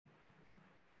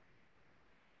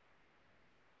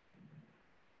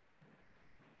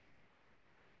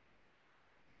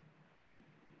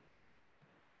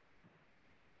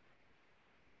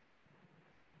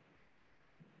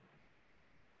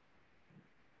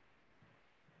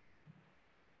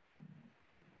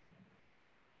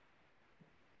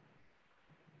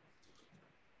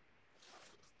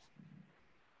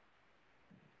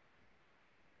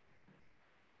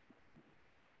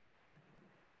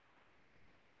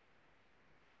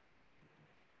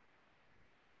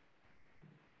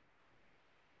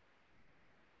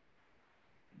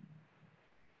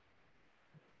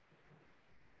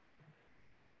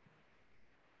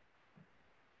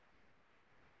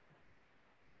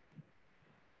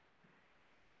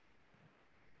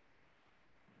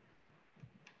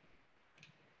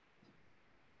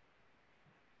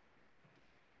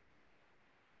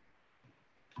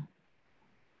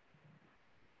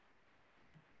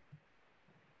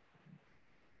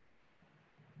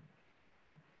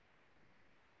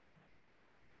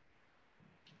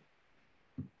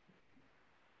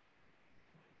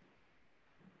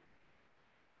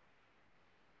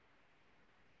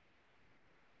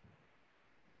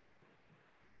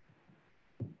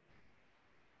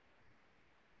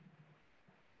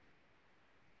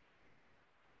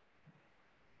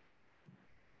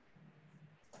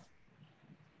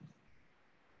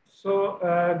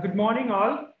Good morning,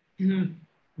 all.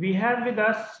 We have with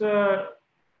us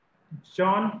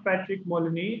John Patrick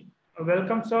Moloney.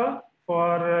 Welcome, sir,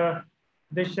 for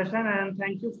this session, and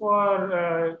thank you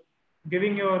for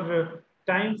giving your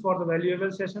time for the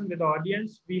valuable session with the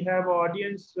audience. We have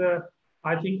audience,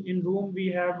 I think in room we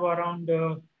have around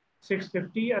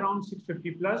 650, around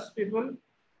 650 plus people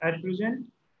at present,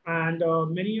 and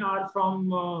many are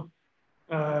from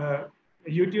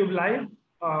YouTube Live.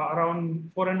 Around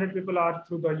 400 people are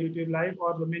through the YouTube Live,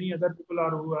 or the many other people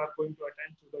are who are going to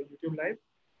attend to the YouTube Live.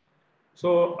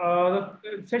 So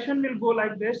the session will go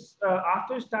like this.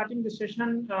 After starting the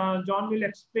session, John will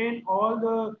explain all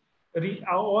the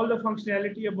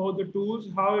functionality about the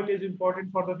tools, how it is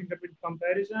important for the fingerprint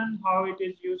comparison, how it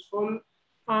is useful.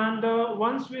 And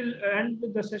once we'll end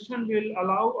with the session, we'll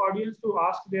allow audience to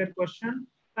ask their question,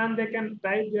 and they can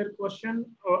type their question.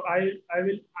 I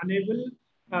will enable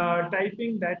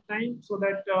typing that time so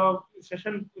that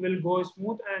session will go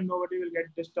smooth and nobody will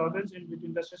get disturbance in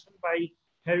between the session by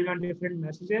having on different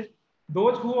messages.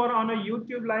 Those who are on a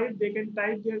YouTube live, they can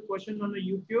type their question on the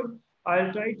YouTube.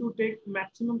 I'll try to take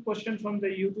maximum questions from the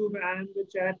YouTube and the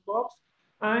chat box.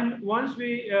 And once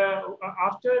we,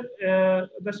 after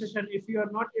the session, if you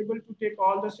are not able to take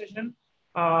all the session,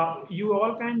 you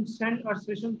all can send a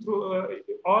session through,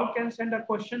 all can send a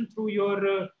question through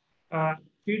your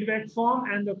feedback form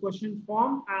and the question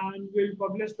form, and we'll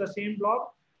publish the same blog.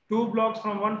 Two blogs,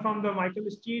 one from the Michael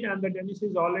Steed and the Dennis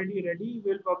is already ready.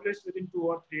 We'll publish within 2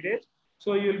 or 3 days.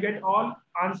 So you'll get all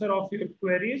answer of your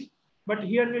queries. But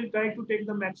here we'll try to take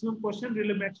the maximum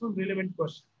maximum relevant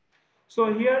question.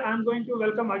 So here I'm going to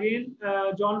welcome again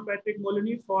John Patrick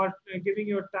Moloney for giving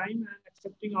your time and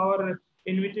accepting our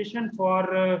invitation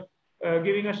for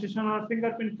giving a session on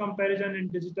fingerprint comparison in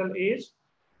digital age.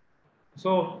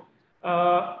 So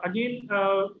again,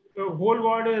 the whole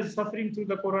world is suffering through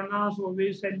the corona, so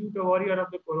we salute the warrior of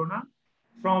the corona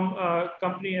from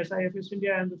company SIFS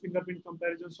India and the fingerprint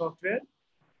comparison software.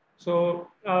 So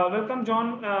welcome,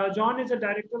 John. John is a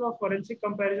director of forensic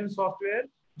comparison software.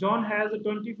 John has a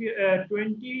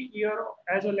 20 year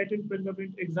as a latent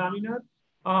fingerprint examiner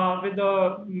with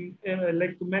the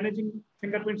like managing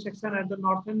fingerprint section at the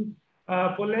Northern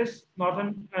Police,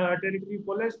 Northern Territory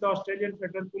Police, the Australian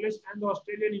Federal Police, and the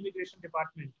Australian Immigration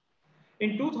Department.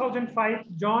 In 2005,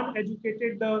 John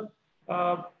educated the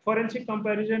forensic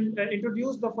comparison,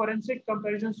 introduced the forensic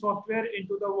comparison software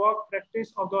into the work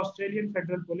practice of the Australian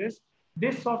Federal Police.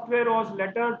 This software was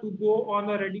later to go on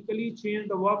a radically change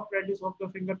the work practice of the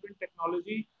fingerprint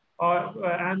technology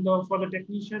and for the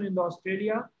technician in the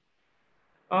Australia.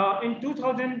 In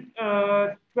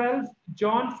 2012,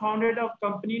 John founded a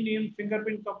company named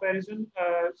Fingerprint Comparison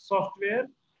Software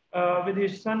with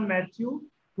his son Matthew,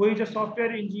 who is a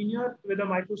software engineer with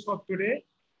Microsoft today.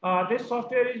 This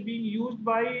software is being used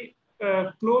by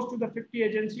close to the 50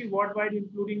 agencies worldwide,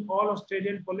 including all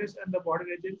Australian Police and the Border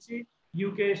Agency,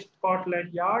 UK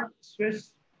Scotland Yard,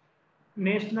 Swiss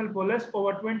National Police,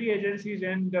 over 20 agencies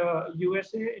in the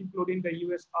USA, including the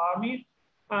US Army.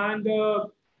 And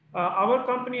our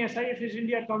company, SIFS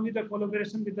India, comes with a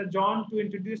collaboration with the John to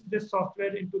introduce this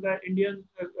software into the Indian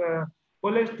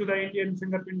police, to the Indian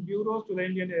fingerprint bureaus, to the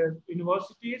Indian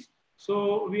universities.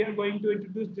 So we are going to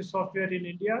introduce this software in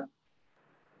India.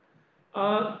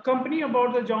 Company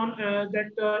about the John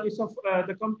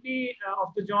the company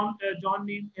of the John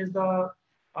name is the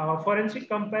forensic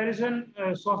comparison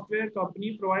software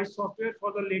company. Provides software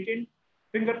for the latent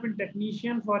fingerprint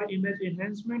technician for image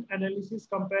enhancement, analysis,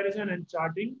 comparison, and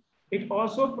charting. It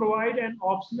also provides an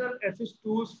optional FS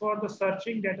tools for the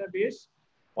searching database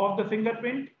of the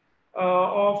fingerprint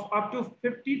of up to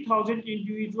 50,000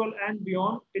 individual and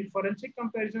beyond. In forensic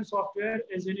comparison software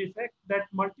is in effect that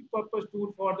multi-purpose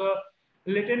tool for the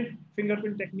latent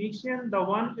fingerprint technician, the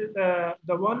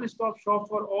one-stop shop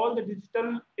for all the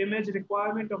digital image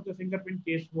requirement of the fingerprint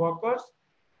case workers.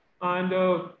 And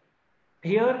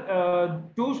here,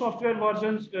 2 software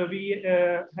versions we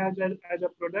have as a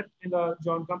product in the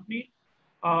John company.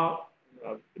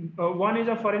 One is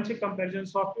a forensic comparison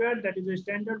software that is a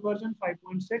standard version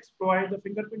 5.6, provides the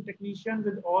fingerprint technician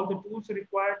with all the tools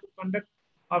required to conduct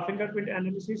a fingerprint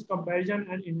analysis, comparison,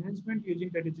 and enhancement using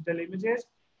the digital images.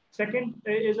 Second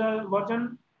is a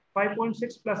version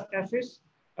 5.6 plus FS,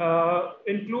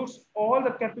 includes all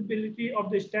the capability of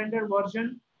the standard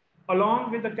version,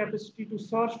 along with the capacity to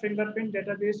search fingerprint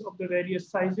database of the various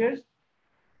sizes.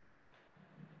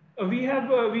 We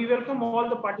welcome all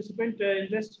the participants in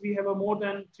this. We have more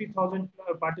than 3,000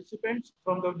 participants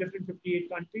from the different 58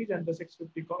 countries and the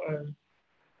 650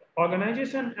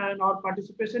 organization and our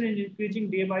participation is increasing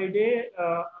day by day.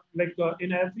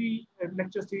 In every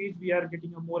lecture series, we are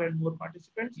getting more and more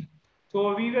participants.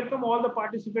 So we welcome all the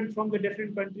participants from the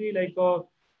different country like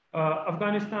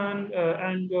Afghanistan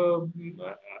and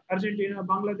Argentina,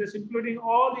 Bangladesh, including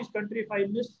all these countries. If I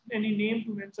miss any name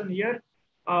to mention here,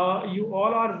 you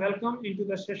all are welcome into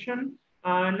the session.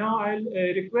 Now I'll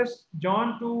request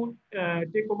John to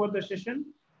take over the session.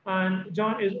 And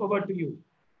John, is over to you.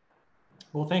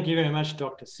 Well, thank you very much,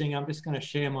 Dr. Singh. I'm just going to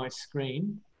share my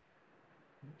screen.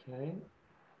 Okay.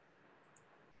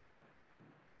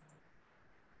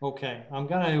 Okay, I'm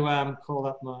going to call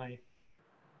up my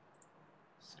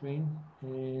screen,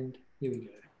 and here we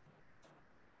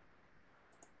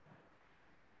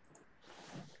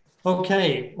go.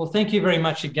 Okay, well, thank you very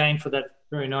much again for that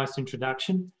very nice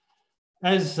introduction.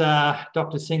 As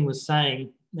Dr. Singh was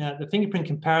saying, the fingerprint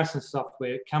comparison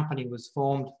software company was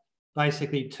formed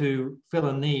basically to fill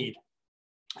a need.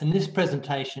 In this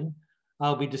presentation,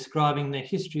 I'll be describing the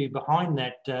history behind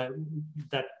that,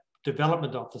 that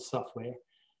development of the software,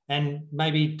 and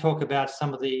maybe talk about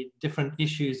some of the different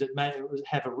issues that may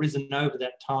have arisen over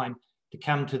that time to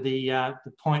come to the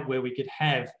point where we could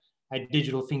have a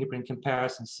digital fingerprint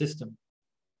comparison system.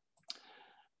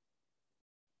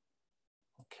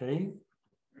 Okay,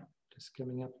 just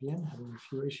coming up again, having a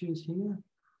few issues here.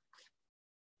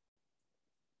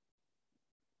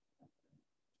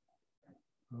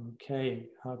 Okay,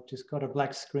 I've just got a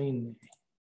black screen there.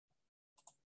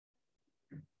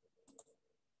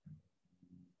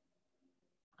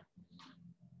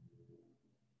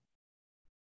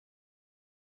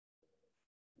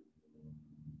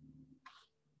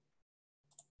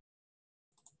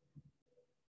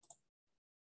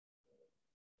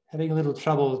 Having a little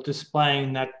trouble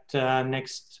displaying that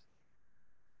next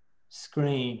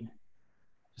screen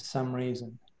for some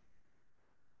reason.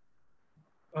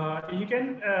 You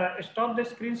can stop the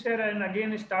screen share and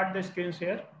again start the screen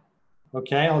share.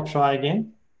 Okay, I'll try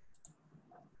again.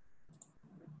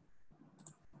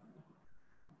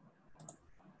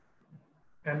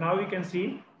 And now we can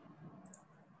see.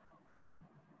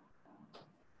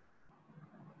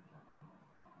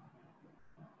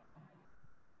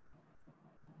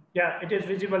 Yeah, it is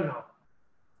visible now.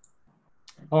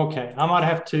 Okay, I might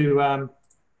have to,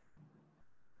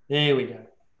 there we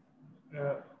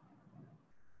go.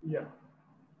 Yeah.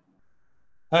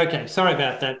 Okay, sorry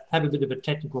about that. Have a bit of a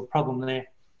technical problem there.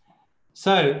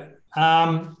 So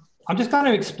I'm just going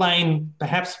to explain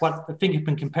perhaps what the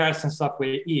fingerprint comparison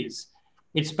software is.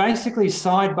 It's basically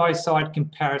side-by-side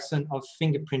comparison of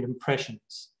fingerprint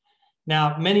impressions.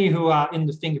 Now, many who are in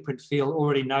the fingerprint field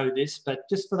already know this, but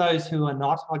just for those who are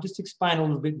not, I'll just explain a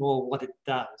little bit more what it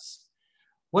does.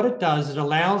 What it does, it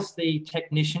allows the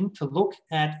technician to look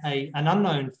at an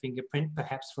unknown fingerprint,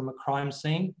 perhaps from a crime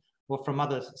scene or from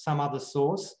some other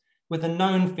source, with a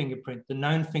known fingerprint. The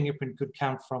known fingerprint could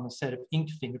come from a set of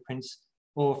inked fingerprints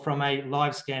or from a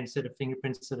live scan set of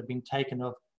fingerprints that have been taken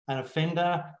of an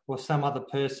offender or some other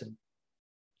person.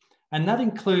 And that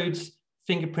includes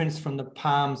fingerprints from the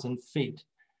palms and feet.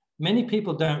 Many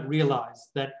people don't realize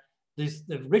that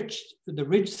the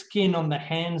ridged skin on the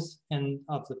hands and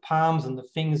of the palms and the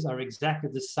fingers are exactly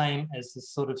the same as the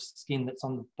sort of skin that's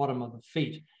on the bottom of the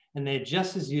feet. And they're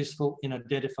just as useful in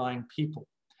identifying people.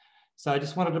 So I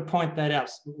just wanted to point that out.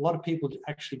 A lot of people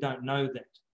actually don't know that.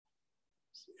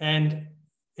 And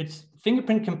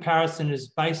fingerprint comparison is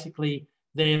basically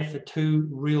there for two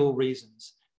real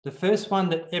reasons. The first one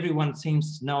that everyone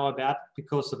seems to know about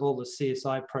because of all the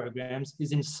CSI programs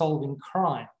is in solving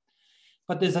crime.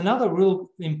 But there's another real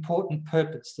important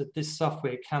purpose that this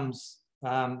software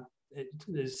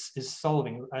is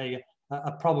solving,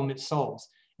 a problem it solves,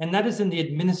 and that is in the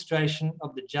administration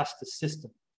of the justice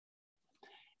system.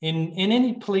 In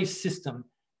any police system,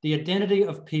 the identity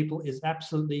of people is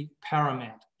absolutely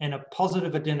paramount, and a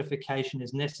positive identification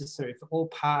is necessary for all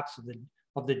parts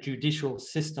of the judicial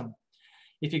system.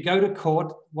 If you go to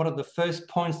court, one of the first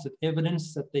points of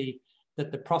evidence that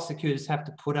the prosecutors have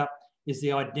to put up is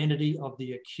the identity of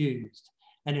the accused.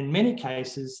 And in many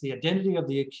cases, the identity of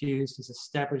the accused is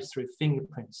established through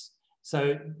fingerprints.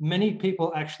 So many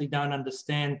people actually don't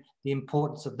understand the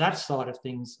importance of that side of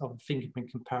things of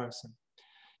fingerprint comparison.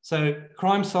 So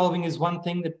crime solving is one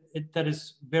thing that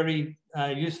is very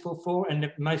useful for, and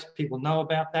that most people know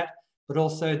about that, but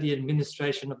also the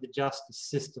administration of the justice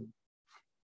system.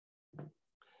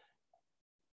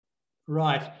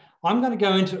 Right, I'm going to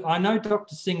go into, I know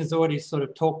Dr. Singh has already sort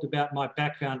of talked about my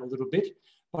background a little bit,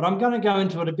 but I'm going to go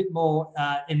into it a bit more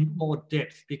in more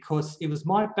depth, because it was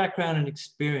my background and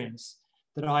experience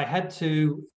that I had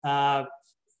to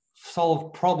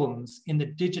solve problems in the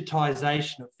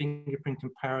digitization of fingerprint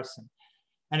comparison.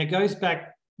 And it goes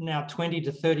back now 20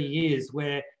 to 30 years,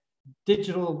 where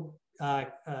digital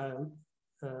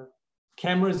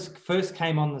cameras first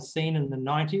came on the scene in the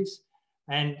 90s,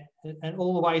 and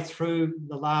all the way through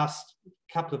the last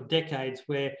couple of decades,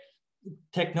 where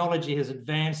technology has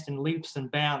advanced in leaps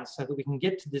and bounds so that we can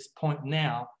get to this point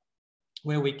now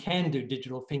where we can do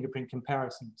digital fingerprint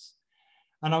comparisons.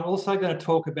 And I'm also going to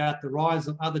talk about the rise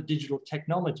of other digital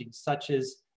technologies, such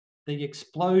as the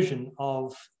explosion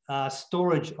of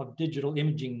storage of digital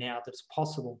imaging now that's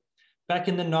possible. Back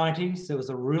in the 90s, there was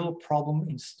a real problem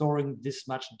in storing this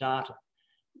much data.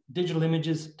 Digital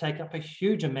images take up a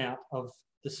huge amount of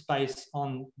the space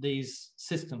on these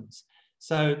systems.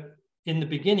 So in the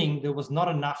beginning, there was not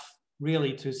enough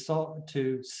really to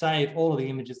save all of the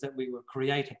images that we were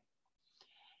creating.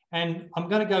 And I'm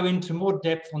going to go into more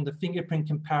depth on the fingerprint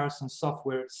comparison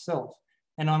software itself.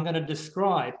 And I'm going to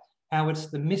describe how it's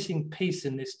the missing piece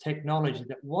in this technology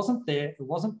that wasn't there, it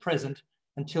wasn't present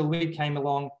until we came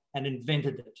along and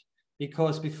invented it.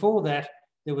 Because before that,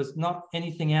 there was not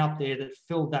anything out there that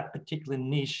filled that particular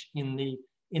niche in the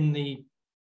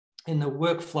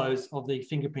workflows of the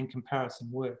fingerprint comparison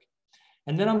work.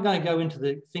 And then I'm going to go into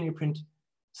the fingerprint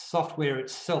software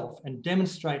itself and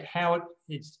demonstrate how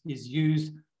it is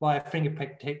used by a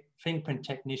fingerprint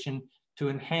technician to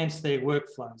enhance their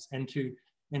workflows and to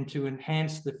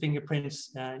enhance the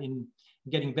fingerprints in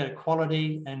getting better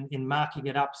quality and in marking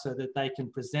it up so that they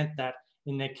can present that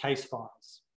in their case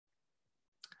files.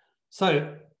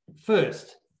 So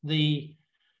first, the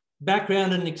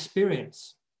background and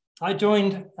experience. I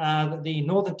joined the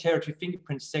Northern Territory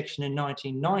Fingerprint section in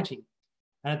 1990.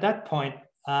 And at that point,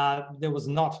 there was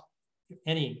not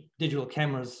any digital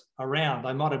cameras around.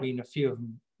 There might have been a few of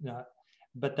them,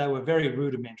 but they were very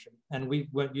rudimentary, and we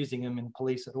weren't using them in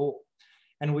police at all.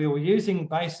 And we were using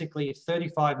basically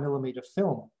 35mm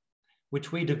film,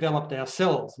 which we developed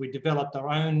ourselves. We developed our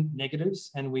own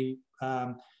negatives, and we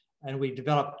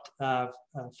developed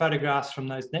photographs from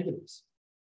those negatives.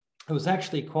 It was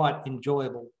actually quite an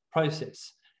enjoyable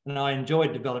process, and I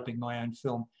enjoyed developing my own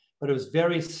film, but it was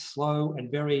very slow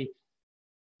and very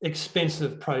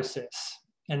expensive process.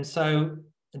 And so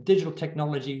digital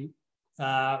technology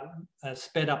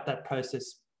sped up that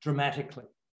process dramatically.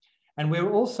 And we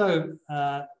were also,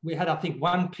 we had, I think,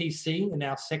 one PC in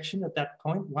our section at that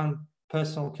point, one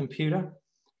personal computer.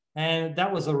 And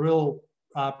that was a real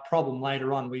problem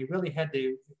later on. We really had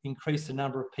to increase the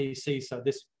number of PCs so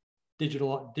this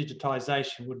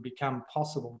digitization would become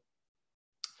possible.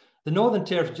 The Northern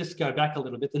Territory, just to go back a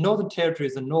little bit, the Northern Territory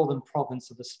is a northern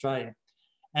province of Australia,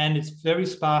 and it's very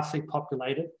sparsely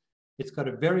populated. It's got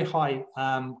a very high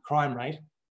crime rate,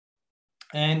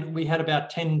 and we had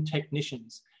about 10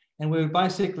 technicians. And we were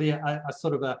basically a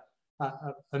sort of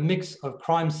a mix of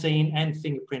crime scene and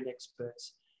fingerprint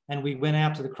experts. And we went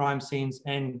out to the crime scenes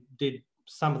and did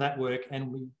some of that work,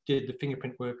 and we did the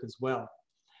fingerprint work as well.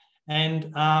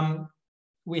 And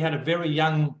we had a very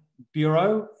young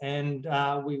bureau, and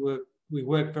we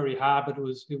worked very hard, but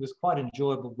it was quite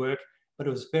enjoyable work, but it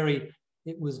was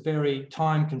very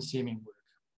time-consuming work.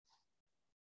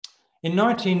 In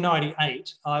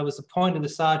 1998, I was appointed the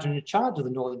sergeant in charge of the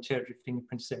Northern Territory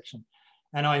Fingerprint section,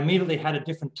 and I immediately had a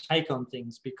different take on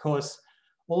things because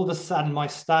all of a sudden my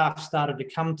staff started to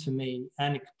come to me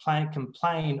and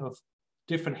complain of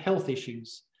different health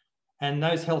issues, and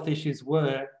those health issues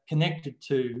were connected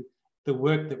to the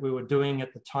work that we were doing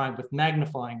at the time with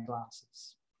magnifying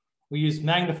glasses. We used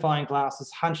magnifying glasses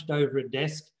hunched over a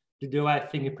desk to do our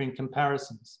fingerprint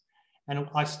comparisons. And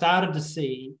I started to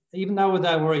see, even though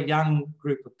they were a young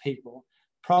group of people,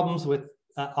 problems with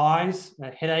eyes,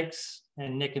 headaches,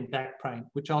 and neck and back pain,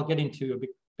 which I'll get into a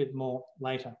bit more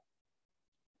later.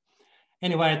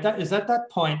 Anyway, at that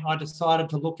point, I decided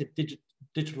to look at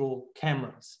digital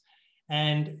cameras.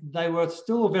 And they were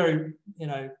still very,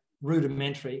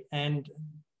 rudimentary, and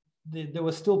there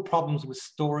were still problems with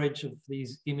storage of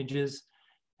these images,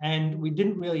 and we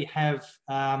didn't really have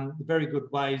very good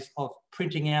ways of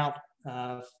printing out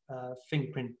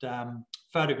fingerprint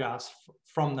photographs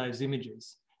from those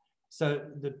images. So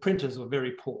the printers were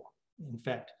very poor, in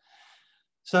fact.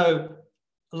 So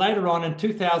later on in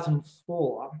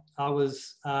 2004, I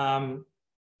was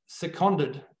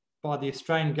seconded by the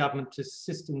Australian government to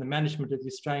assist in the management of the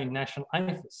Australian National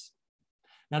AFIS.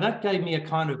 Now that gave me a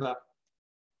kind of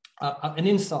an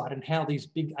insight in how these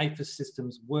big AFIS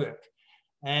systems work.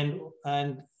 And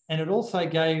it also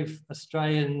gave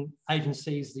Australian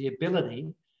agencies the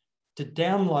ability to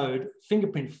download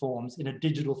fingerprint forms in a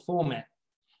digital format.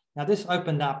 Now this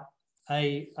opened up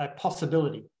a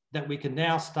possibility that we can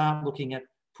now start looking at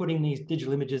putting these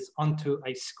digital images onto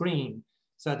a screen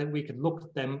so that we could look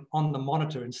at them on the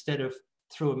monitor instead of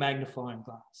through a magnifying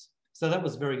glass. So that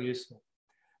was very useful.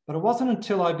 But it wasn't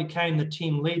until I became the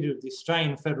team leader of the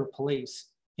Australian Federal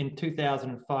Police in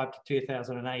 2005 to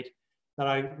 2008 that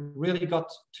I really got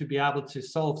to be able to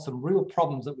solve some real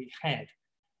problems that we had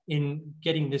in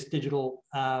getting this digital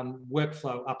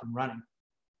workflow up and running.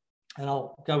 And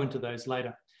I'll go into those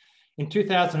later. In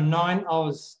 2009, I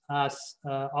was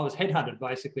headhunted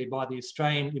basically by the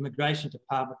Australian Immigration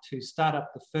Department to start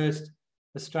up the first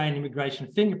Australian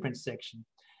immigration fingerprint section.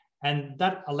 And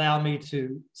that allowed me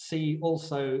to see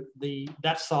also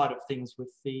that side of things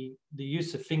with the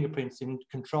use of fingerprints in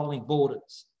controlling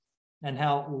borders and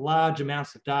how large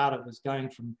amounts of data was going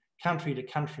from country to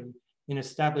country in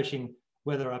establishing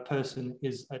whether a person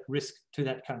is at risk to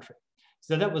that country.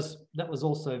 So that was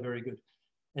also very good.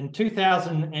 In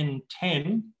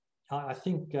 2010, I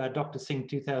think Dr. Singh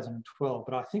 2012,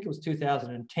 but I think it was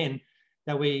 2010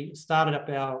 that we started up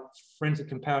our forensic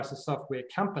comparison software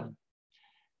company.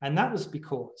 And that was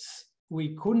because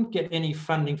we couldn't get any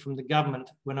funding from the government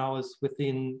when I was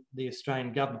within the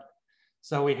Australian government.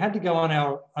 So we had to go on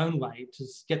our own way to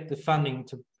get the funding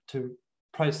to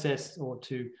process or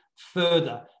to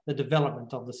further the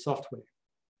development of the software.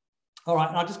 All right,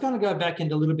 I'm just going to go back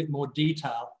into a little bit more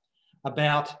detail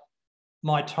about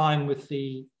my time with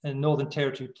the Northern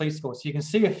Territory Police Force. You can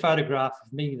see a photograph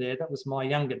of me there. That was my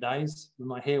younger days when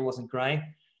my hair wasn't grey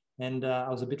and I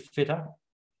was a bit fitter.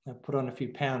 I've put on a few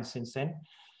pounds since then.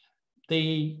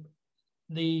 The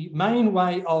main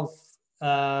way of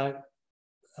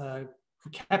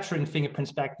capturing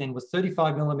fingerprints back then was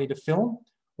 35mm film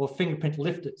or fingerprint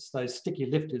lifters, those sticky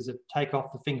lifters that take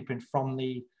off the fingerprint from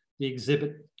the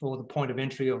exhibit or the point of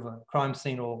entry of a crime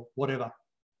scene or whatever.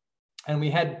 And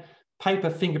we had paper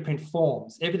fingerprint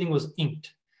forms. Everything was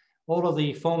inked. All of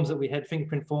the forms that we had,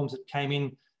 fingerprint forms that came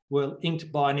in, were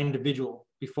inked by an individual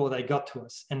before they got to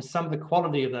us. And some of the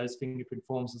quality of those fingerprint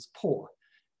forms was poor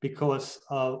because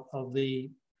of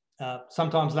the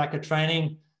sometimes lack of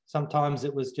training. Sometimes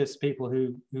it was just people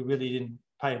who really didn't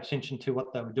pay attention to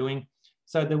what they were doing.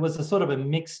 So there was a sort of a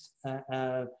mixed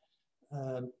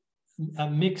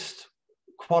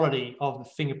quality of the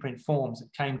fingerprint forms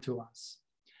that came to us.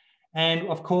 And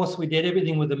of course, we did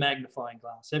everything with a magnifying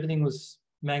glass. Everything was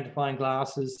magnifying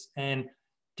glasses. And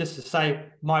just to say,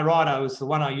 my right eye was the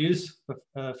one I used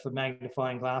for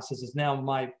magnifying glasses, is now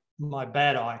my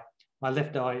bad eye. My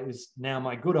left eye is now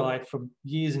my good eye from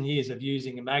years and years of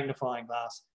using a magnifying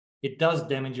glass. It does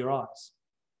damage your eyes.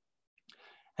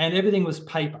 And everything was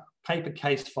paper. Paper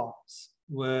case files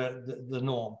were the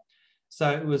norm.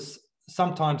 So it was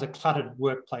sometimes a cluttered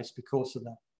workplace because of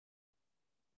that.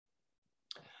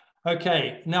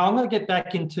 Okay, now I'm going to get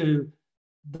back into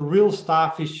the real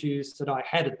staff issues that I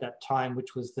had at that time,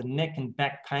 which was the neck and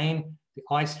back pain, the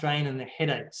eye strain and the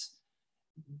headaches.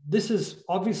 This is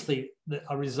obviously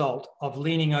a result of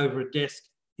leaning over a desk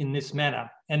in this manner.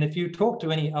 And if you talk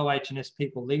to any OH&S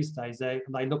people these days, they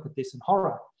look at this in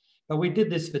horror. But we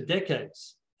did this for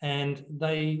decades. And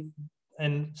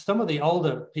some of the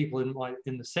older people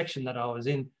in the section that I was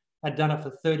in had done it for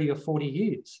 30 or 40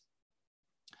 years.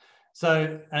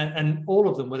 So, and all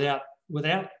of them without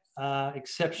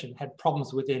exception had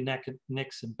problems with their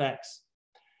necks and backs.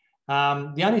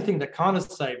 The only thing that kind of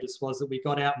saved us was that we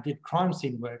got out and did crime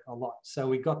scene work a lot. So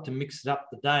we got to mix it up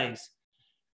the days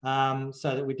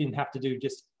so that we didn't have to do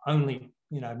just only,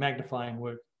 magnifying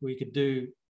work. We could do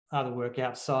other work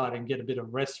outside and get a bit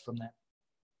of rest from that.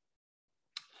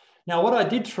 Now, what I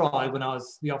did try when I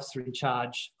was the officer in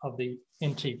charge of the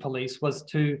NT Police was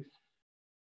to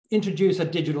introduce a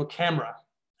digital camera.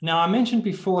 Now, I mentioned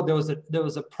before there was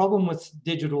a problem with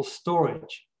digital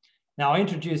storage. Now, I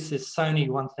introduced this Sony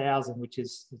 1000, which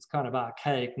it's kind of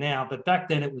archaic now, but back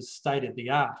then it was state of the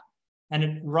art. And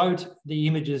it wrote the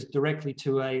images directly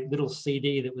to a little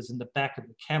CD that was in the back of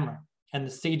the camera, and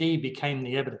the CD became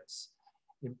the evidence.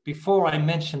 Before I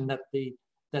mentioned that the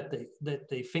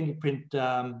fingerprint,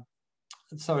 the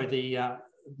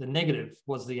negative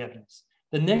was the evidence.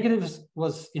 The negative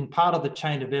was in part of the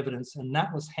chain of evidence, and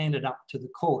that was handed up to the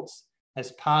courts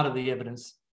as part of the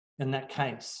evidence in that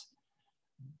case.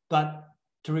 But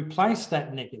to replace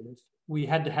that negative, we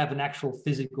had to have an actual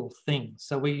physical thing.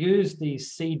 So we used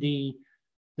these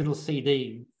little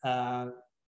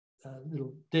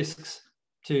discs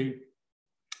to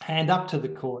hand up to the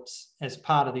courts as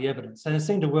part of the evidence. And it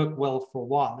seemed to work well for a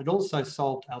while. It also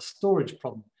solved our storage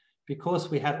problem. Because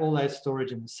we had all that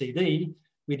storage in the CD,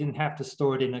 we didn't have to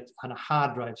store it on a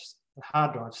hard drive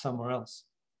somewhere else.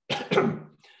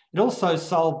 It also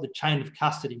solved the chain of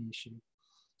custody issue,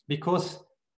 because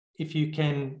if you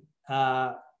can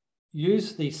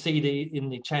use the CD in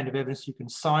the chain of evidence, you can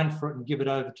sign for it and give it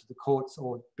over to the courts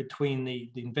or between the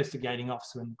investigating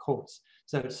officer and the courts.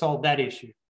 So it solved that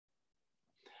issue.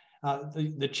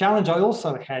 The challenge I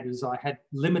also had is I had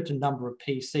limited number of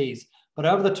PCs, but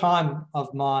over the time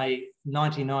of my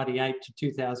 1998 to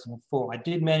 2004, I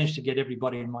did manage to get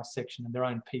everybody in my section in their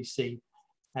own PC,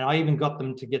 and I even got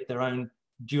them to get their own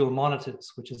dual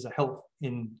monitors, which is a help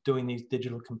in doing these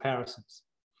digital comparisons.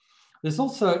 There's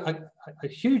also a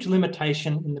huge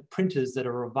limitation in the printers that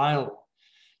are available.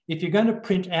 If you're going to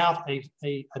print out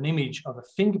an image of a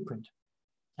fingerprint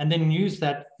and then use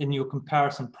that in your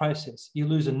comparison process, you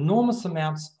lose enormous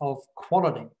amounts of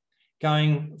quality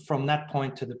going from that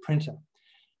point to the printer.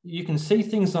 You can see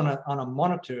things on a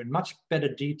monitor in much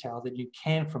better detail than you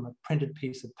can from a printed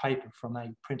piece of paper from a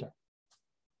printer.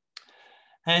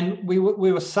 And we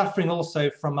were suffering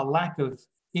also from a lack of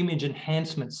image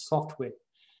enhancement software.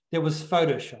 There was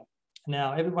Photoshop.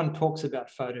 Now, everyone talks about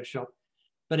Photoshop,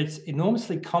 but it's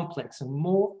enormously complex and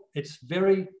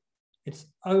it's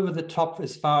over the top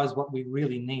as far as what we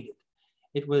really needed.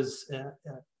 It was,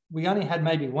 we only had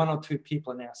maybe 1 or 2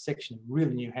 people in our section who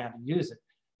really knew how to use it.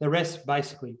 The rest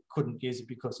basically couldn't use it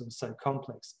because it was so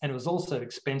complex, and it was also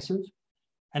expensive.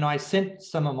 And I sent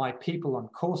some of my people on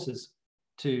courses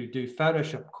to do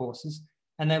Photoshop courses,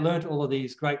 and they learned all of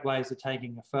these great ways of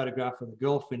taking a photograph of a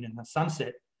girlfriend in the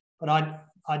sunset. But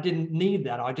I didn't need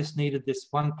that. I just needed this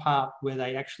one part where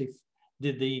they actually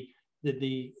did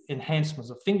the enhancements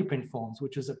of fingerprint forms,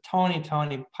 which was a tiny,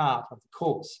 tiny part of the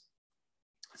course.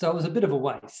 So it was a bit of a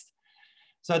waste.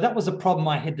 So that was a problem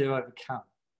I had to overcome.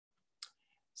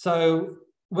 So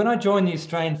when I joined the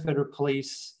Australian Federal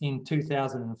Police in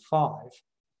 2005,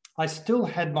 I still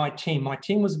had my team. My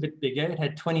team was a bit bigger. It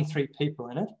had 23 people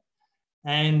in it,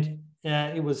 and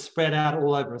it was spread out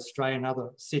all over Australia and other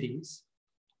cities.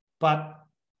 But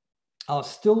I was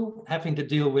still having to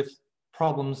deal with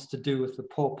problems to do with the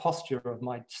poor posture of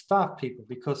my staff people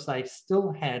because they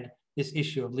still had this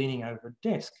issue of leaning over a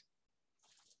desk.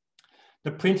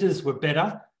 The printers were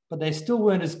better, but they still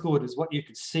weren't as good as what you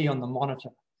could see on the monitor.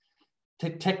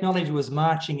 Technology was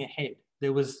marching ahead.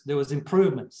 There was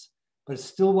improvements, but it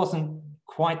still wasn't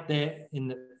quite there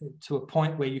to a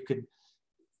point where you could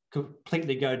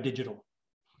completely go digital.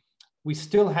 We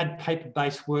still had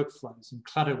paper-based workflows and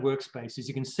cluttered workspaces.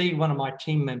 You can see one of my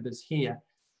team members here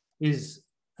is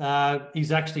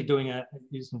he's actually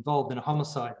he's involved in a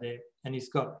homicide there, and he's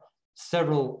got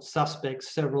several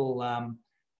suspects, several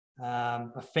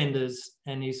offenders,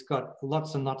 and he's got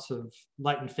lots and lots of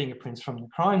latent fingerprints from the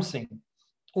crime scene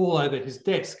all over his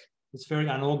desk. It's very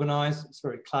unorganized, it's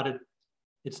very cluttered,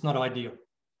 it's not ideal.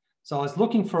 So I was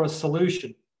looking for a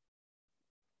solution.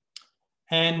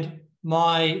 And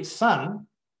my son,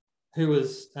 who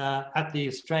was at the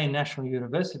Australian National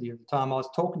University at the time, I was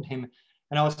talking to him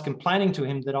and I was complaining to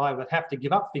him that I would have to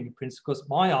give up fingerprints because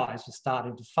my eyes were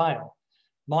starting to fail.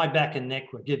 My back and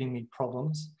neck were giving me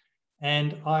problems.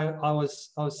 And I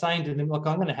was saying to him, look,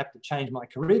 I'm going to have to change my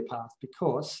career path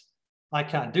because I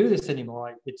can't do this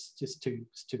anymore. It's just too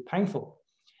painful.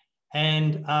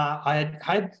 And I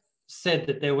had said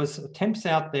that there was attempts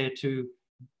out there to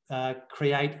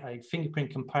create a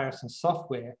fingerprint comparison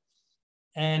software,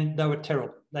 and they were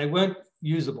terrible. They weren't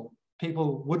usable.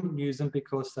 People wouldn't use them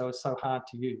because they were so hard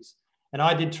to use. And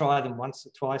I did try them once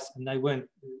or twice, and they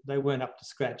weren't up to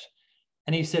scratch.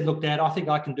 And he said, look, Dad, I think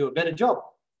I can do a better job.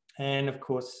 And of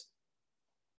course,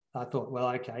 I thought, well,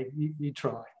 okay, you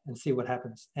try and see what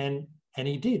happens. And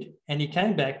he did. And he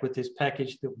came back with this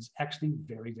package that was actually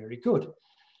very, very good.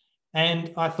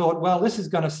 And I thought, well, this is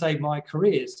going to save my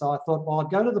career. So I thought, well, I'll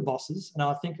go to the bosses and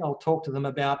I think I'll talk to them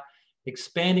about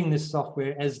expanding this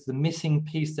software as the missing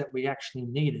piece that we actually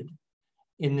needed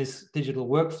in this digital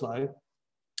workflow.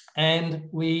 And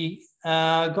we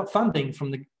got funding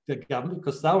from the government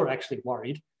because they were actually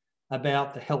worried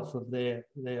about the health of their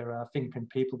fingerprint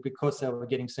people because they were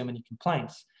getting so many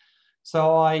complaints.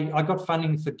 So I got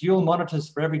funding for dual monitors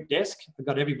for every desk. I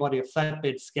got everybody a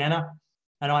flatbed scanner,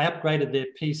 and I upgraded their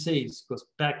PCs because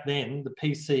back then the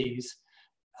PCs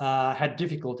had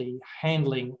difficulty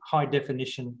handling high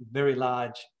definition, very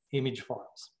large image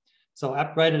files. So I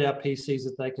upgraded our PCs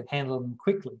that they could handle them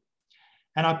quickly.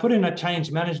 And I put in a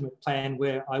change management plan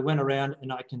where I went around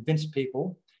and I convinced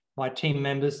people, my team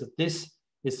members, that this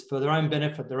is for their own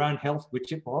benefit, their own health,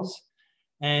 which it was.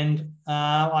 And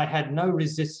I had no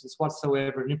resistance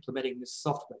whatsoever in implementing this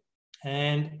software.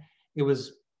 And it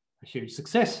was a huge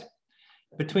success.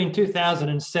 Between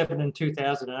 2007 and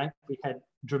 2008, we had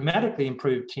dramatically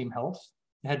improved team health.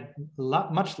 We had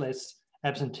much less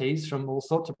absentees from all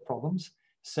sorts of problems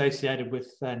associated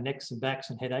with necks and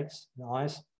backs and headaches and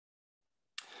eyes.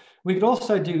 We could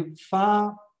also do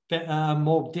far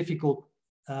more difficult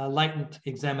latent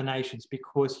examinations,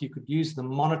 because you could use the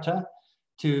monitor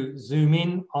to zoom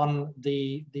in on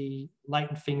the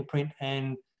latent fingerprint,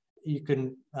 and you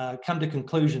can come to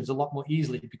conclusions a lot more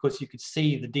easily because you could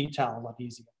see the detail a lot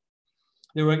easier.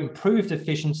 There were improved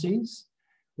efficiencies.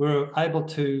 We were able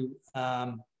to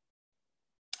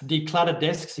declutter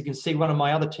desks. You can see one of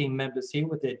my other team members here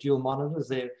with their dual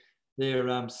monitors,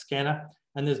 their scanner,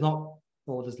 and there's not,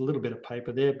 well, there's a little bit of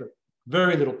paper there, but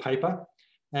very little paper.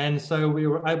 And so we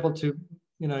were able to,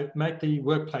 you know, make the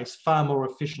workplace far more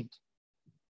efficient.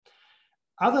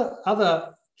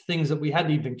 Other things that we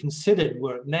hadn't even considered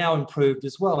were now improved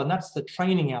as well, and that's the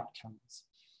training outcomes.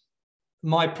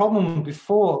 My problem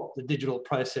before the digital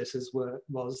processes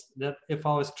was that if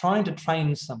I was trying to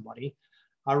train somebody,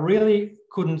 I really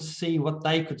couldn't see what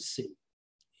they could see.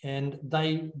 And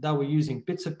they were using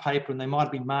bits of paper, and they might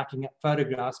have been marking up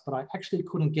photographs, but I actually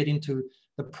couldn't get into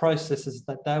the processes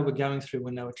that they were going through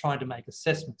when they were trying to make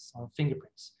assessments on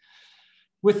fingerprints.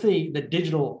 With the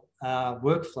digital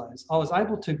workflows, I was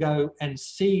able to go and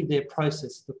see their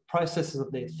process, the processes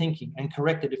of their thinking, and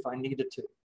correct it if I needed to.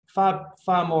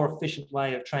 Far more efficient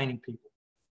way of training people.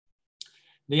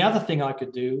 The other thing I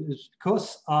could do is,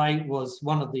 because I was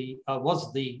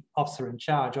the officer in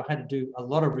charge, I had to do a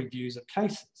lot of reviews of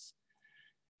cases.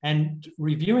 And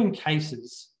reviewing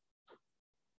cases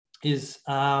is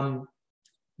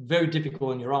very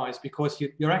difficult in your eyes, because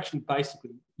you're actually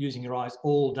basically using your eyes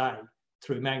all day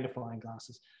through magnifying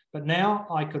glasses. But now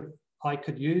I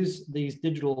could use these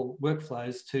digital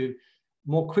workflows to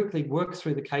more quickly work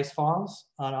through the case files,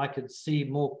 and I could see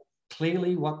more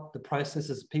clearly what the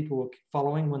processes people were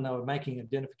following when they were making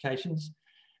identifications,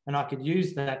 and I could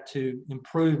use that to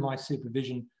improve my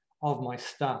supervision of my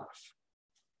staff.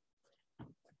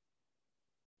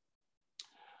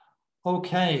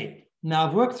 Okay, now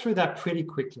I've worked through that pretty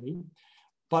quickly,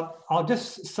 but I'll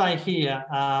just say here,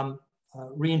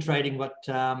 reiterating what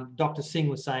Dr. Singh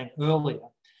was saying earlier,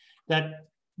 that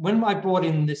when I brought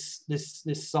in this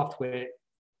software,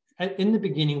 in the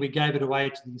beginning, we gave it away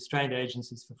to the Australian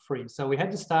agencies for free. So we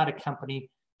had to start a company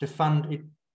to fund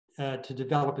it, to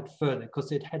develop it further,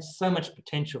 because it had so much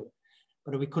potential,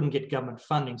 but we couldn't get government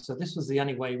funding. So this was the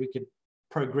only way we could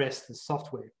progress the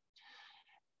software.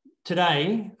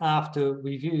 Today, after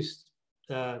we've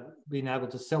been able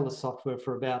to sell the software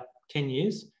for about 10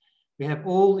 years, we have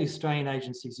all the Australian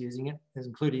agencies using it,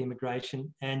 including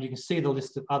immigration, and you can see the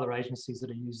list of other agencies that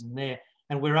are using there.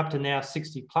 And we're up to now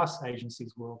 60+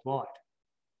 agencies worldwide.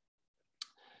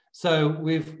 So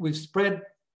we've spread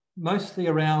mostly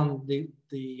around the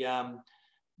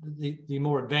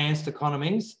more advanced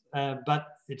economies, but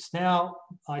it's now,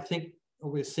 I think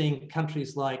we're seeing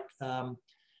countries like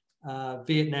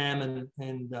Vietnam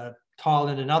and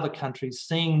Thailand and other countries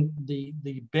seeing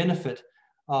the benefit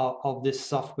of this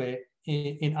software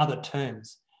in other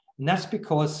terms. And that's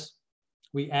because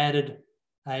we added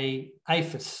a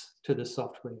APHIS to the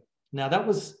software. Now that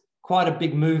was quite a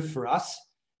big move for us.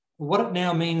 What it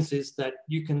now means is that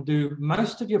you can do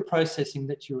most of your processing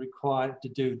that you're required to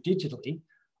do digitally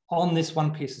on this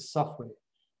one piece of software.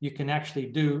 You can actually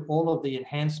do all of the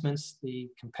enhancements, the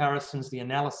comparisons, the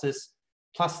analysis,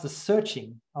 plus the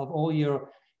searching of all your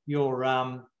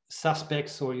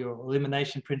suspects or your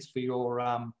elimination prints for your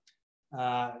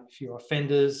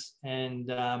offenders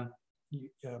and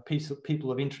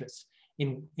people of interest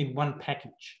in one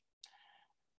package.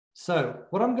 So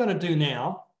what I'm going to do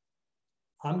now,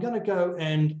 I'm going to go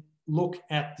and look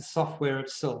at the software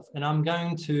itself, and I'm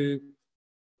going to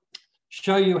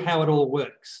show you how it all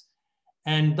works.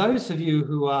 And those of you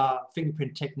who are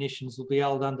fingerprint technicians will be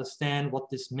able to understand what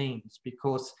this means,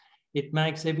 because it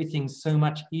makes everything so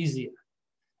much easier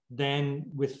than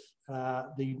with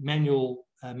the manual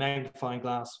magnifying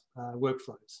glass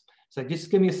workflows. So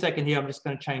just give me a second here. I'm just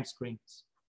going to change screens.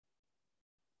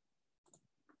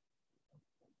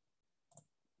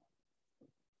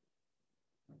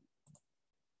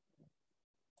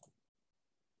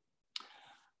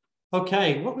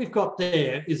 Okay, what we've got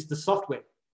there is the software.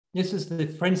 This is the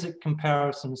forensic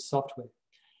comparison software.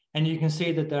 And you can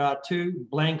see that there are two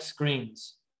blank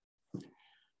screens.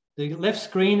 The left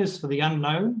screen is for the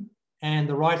unknown and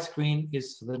the right screen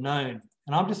is for the known.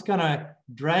 And I'm just going to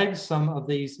drag some of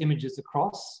these images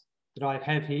across that I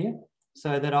have here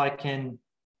so that I can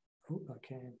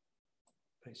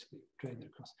basically drag it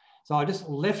across. So I just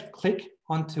left click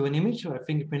onto an image or a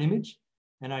fingerprint image,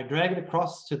 and I drag it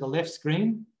across to the left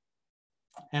screen,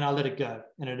 and I let it go,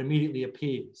 and it immediately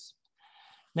appears.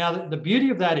 Now, the beauty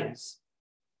of that is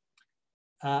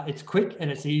it's quick and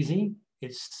it's easy.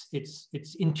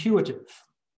 It's intuitive.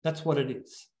 That's what it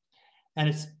is. And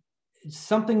it's it's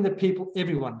something that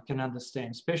everyone can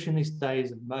understand, especially in these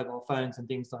days of mobile phones and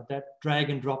things like that. Drag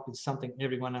and drop is something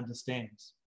everyone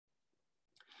understands.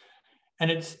 And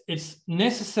it's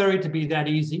necessary to be that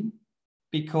easy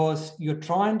because you're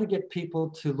trying to get people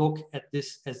to look at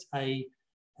this as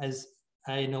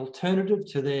an alternative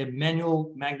to their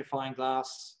manual magnifying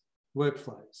glass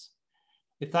workflows.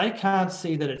 If they can't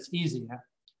see that it's easier,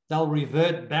 they'll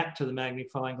revert back to the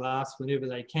magnifying glass whenever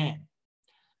they can.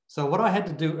 So what I had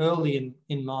to do early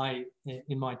in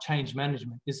my change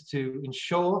management is to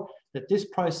ensure that this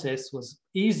process was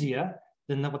easier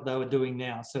than what they were doing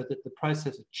now, so that the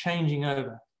process of changing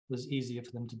over was easier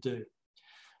for them to do.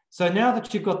 So now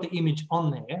that you've got the image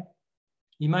on there,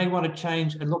 you may want to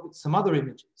change and look at some other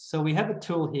images. So we have a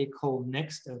tool here called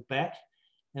Next or Back,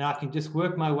 and I can just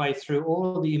work my way through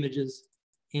all of the images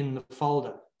in the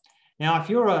folder. Now, if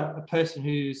you're a person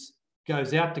who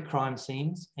goes out to crime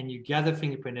scenes and you gather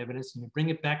fingerprint evidence and you bring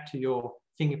it back to your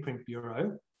fingerprint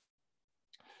bureau,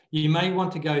 you may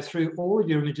want to go through all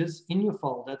your images in your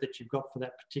folder that you've got for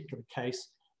that particular case,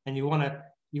 and you want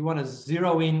to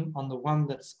zero in on the one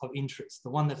that's of interest, the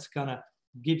one that's going to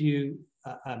give you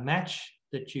a match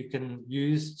that you can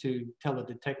use to tell the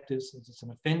detectives that it's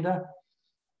an offender,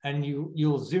 and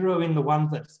you'll zero in the one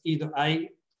that's either A,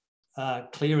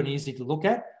 clear and easy to look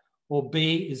at, or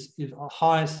B is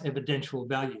highest evidential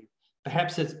value.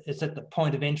 Perhaps it's at the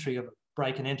point of entry of a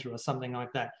break and enter or something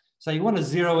like that. So you want to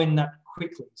zero in that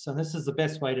quickly. So this is the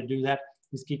best way to do that,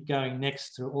 is keep going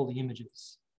next to all the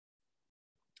images.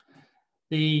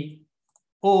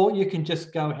 Or you can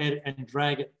just go ahead and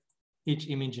drag each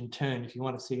image in turn if you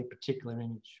want to see a particular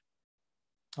image.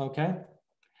 Okay.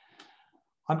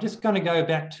 I'm just going to go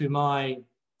back to my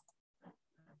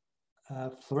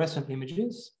fluorescent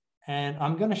images, and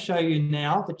I'm going to show you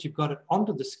now that you've got it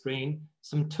onto the screen,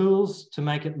 some tools to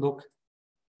make it look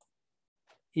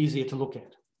easier to look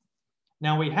at.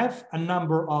 Now we have a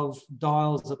number of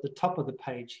dials at the top of the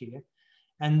page here,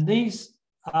 and these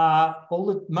are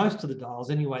most of the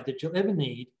dials anyway that you'll ever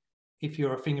need if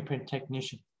you're a fingerprint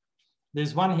technician.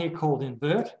 There's one here called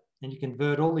invert, and you can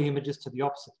invert all the images to the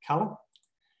opposite color.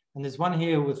 And there's one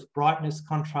here with brightness,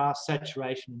 contrast,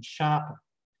 saturation, and sharpen.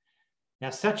 Now,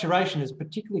 saturation is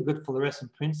particularly good for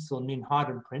fluorescent prints or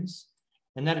ninhydrin prints,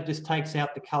 and that it just takes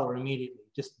out the color immediately.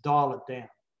 Just dial it down.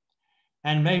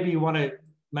 And maybe you want to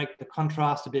make the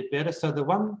contrast a bit better. So the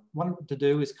one to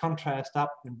do is contrast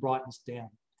up and brightness down,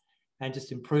 and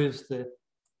just improves the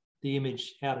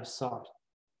image out of sight.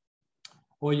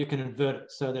 Or you can invert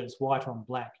it so that it's white on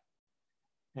black.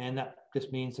 And that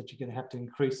just means that you're going to have to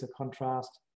increase the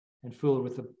contrast and fill it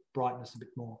with the brightness a bit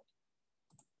more.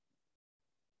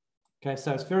 Okay,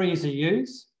 so it's very easy to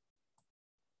use.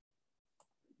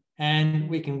 And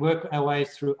we can work our way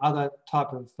through other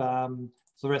type of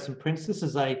fluorescent prints. This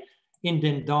is a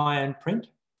indent diane print,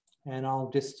 and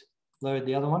I'll just load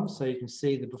the other one so you can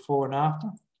see the before and after.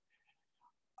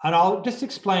 And I'll just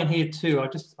explain here too,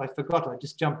 I forgot, I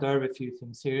just jumped over a few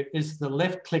things here, is the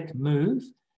left click move.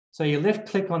 So you left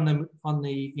click on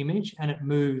the image and it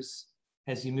moves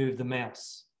as you move the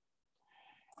mouse.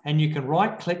 And you can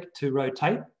right click to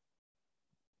rotate.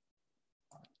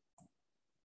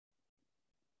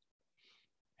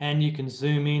 And you can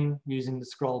zoom in using the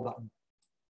scroll button.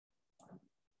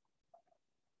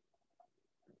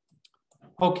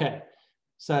 Okay,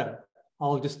 so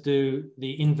I'll just do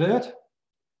the invert.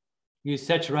 Use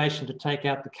saturation to take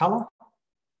out the color.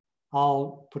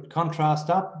 I'll put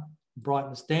contrast up,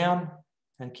 brightness down,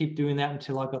 and keep doing that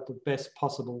until I've got the best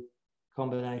possible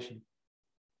combination.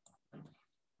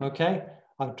 Okay,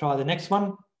 I'll try the next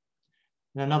one.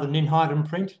 And another ninhydrin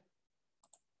print.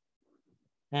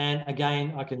 And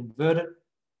again, I can invert it,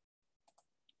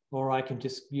 or I can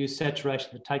just use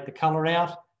saturation to take the color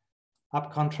out,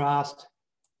 up contrast,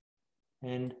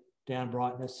 and down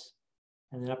brightness,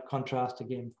 and then up contrast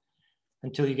again,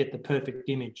 until you get the perfect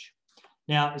image.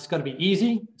 Now, it's got to be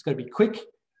easy, it's got to be quick,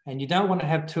 and you don't want to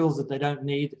have tools that they don't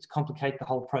need that complicate the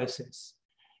whole process.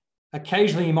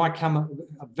 Occasionally, you might come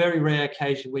a very rare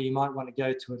occasion where you might want to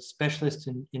go to a specialist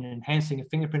in enhancing a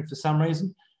fingerprint for some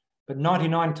reason, but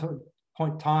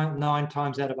 99.9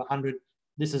 times out of 100,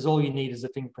 this is all you need as a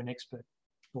fingerprint expert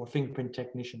or fingerprint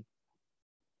technician.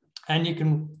 And you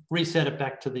can reset it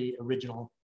back to the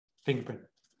original fingerprint.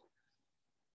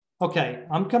 Okay,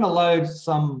 I'm going to load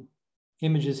some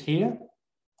images here.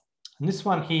 And this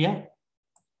one here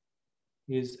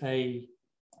is a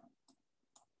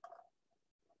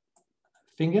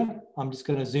finger. I'm just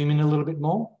going to zoom in a little bit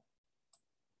more.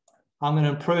 I'm going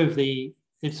to improve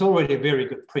it's already a very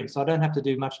good print, so I don't have to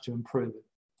do much to improve it.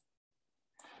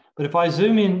 But if I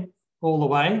zoom in all the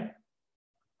way,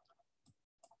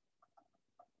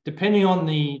 depending on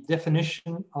the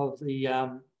definition of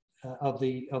the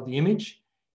image,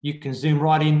 you can zoom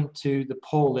right into the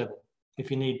pore level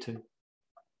if you need to.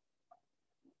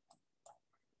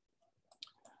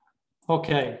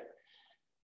 Okay,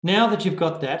 now that you've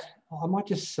got that, I might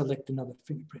just select another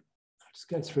fingerprint. I'll just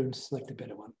go through and select a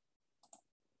better one.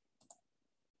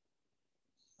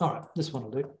 All right, this one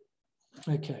will do.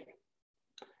 Okay.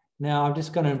 Now I'm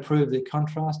just going to improve the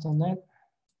contrast on that.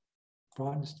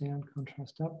 Brightness down,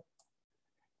 contrast up.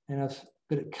 And a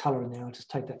bit of color now, I'll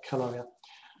just take that color out.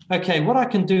 Okay, what I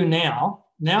can do now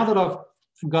that I've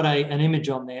got an image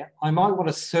on there, I might want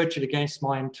to search it against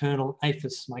my internal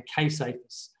APHIS, my case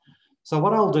APHIS. So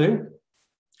what I'll do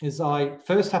is I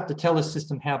first have to tell the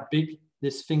system how big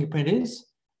this fingerprint is.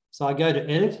 So I go to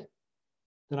Edit,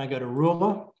 then I go to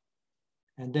Ruler,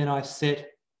 and then I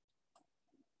set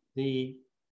the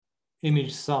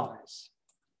image size.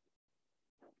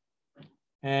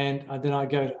 And then I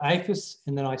go to APHIS,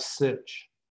 and then I search.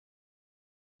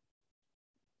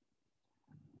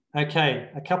 Okay,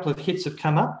 a couple of hits have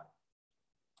come up.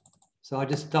 So I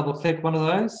just double click one of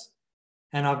those,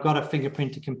 and I've got a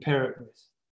fingerprint to compare it with.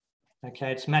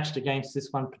 Okay, it's matched against this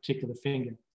one particular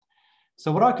finger.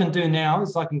 So what I can do now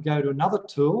is I can go to another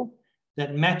tool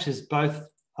that matches both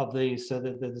of these so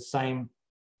that they're the same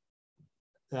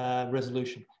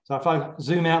resolution. So if I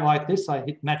zoom out like this, I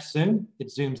hit match zoom, it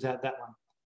zooms out that one.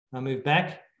 I move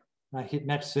back, I hit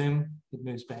match zoom, it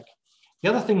moves back. The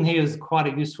other thing here is quite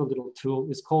a useful little tool.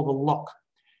 It's called the lock.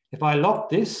 If I lock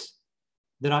this,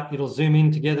 then it'll zoom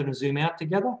in together and zoom out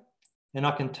together, and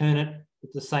I can turn it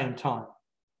at the same time.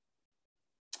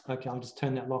 Okay, I'll just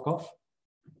turn that lock off.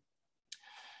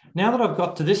 Now that I've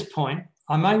got to this point,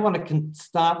 I may want to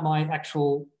start my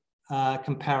actual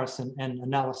comparison and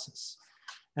analysis.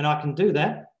 And I can do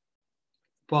that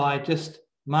by just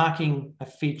marking a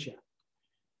feature.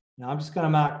 Now I'm just going to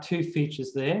mark 2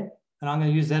 features there, and I'm going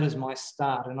to use that as my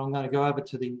start. And I'm going to go over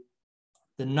to the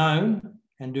known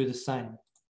and do the same.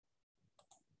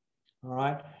 All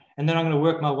right, and then I'm going to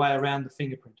work my way around the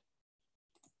fingerprint.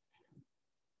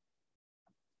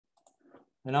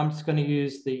 And I'm just going to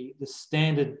use the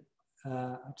standard,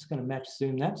 I'm just going to match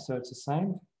zoom that so it's the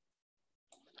same.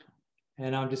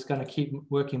 And I'm just going to keep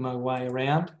working my way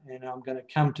around, and I'm going to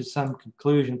come to some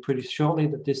conclusion pretty shortly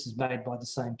that this is made by the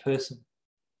same person.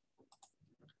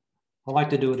 I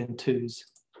like to do it in 2s.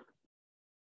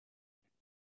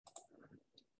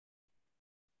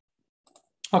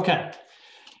 Okay,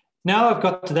 now I've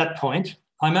got to that point,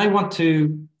 I may want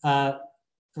to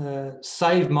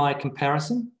save my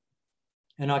comparison,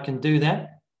 and I can do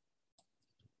that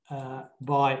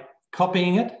by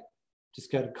copying it.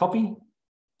 Just go to copy,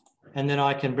 and then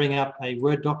I can bring up a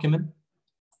Word document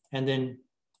and then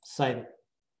save it.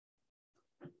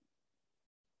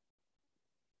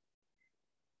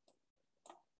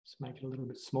 Just make it a little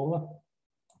bit smaller.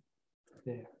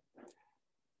 There.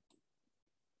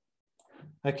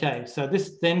 Okay, so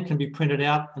this then can be printed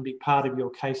out and be part of your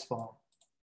case file.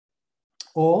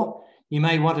 Or you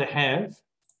may want to have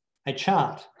a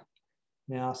chart.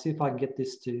 Now, I'll see if I can get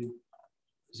this to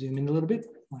zoom in a little bit,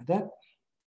 like that.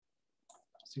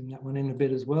 Zoom that one in a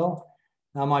bit as well.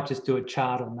 I might just do a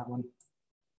chart on that one.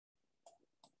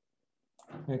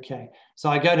 Okay, so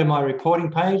I go to my reporting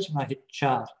page and I hit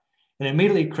chart, and it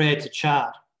immediately creates a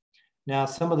chart. Now,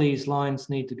 some of these lines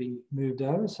need to be moved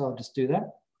over, so I'll just do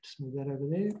that. Just move that over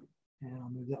there, and I'll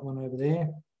move that one over there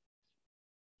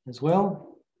as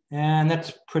well. And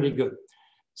that's pretty good.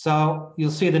 So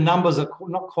you'll see the numbers are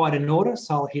not quite in order,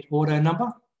 so I'll hit auto number.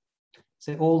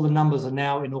 So all the numbers are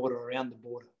now in order around the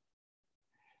border.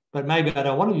 But maybe I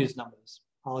don't want to use numbers.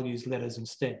 I'll use letters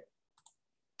instead.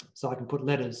 So I can put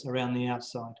letters around the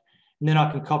outside. And then I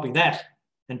can copy that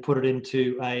and put it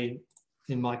into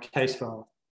in my case file.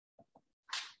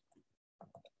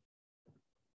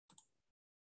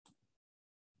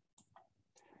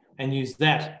 And use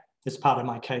that as part of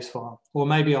my case file. Or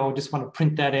maybe I'll just want to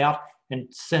print that out and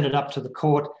send it up to the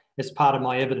court as part of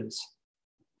my evidence.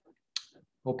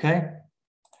 Okay.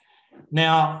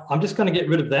 Now, I'm just going to get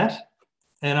rid of that,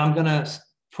 and I'm going to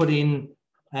put in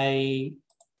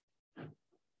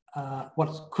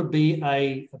what could be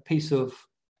a piece of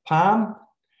palm,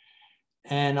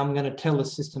 and I'm going to tell the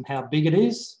system how big it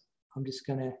is. I'm just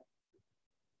going to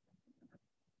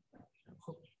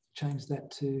change that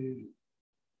to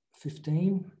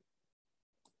 15.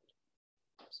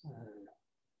 So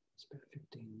it's about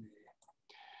 15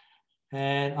 there.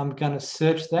 And I'm going to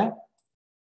search that.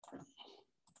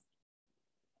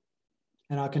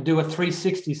 And I can do a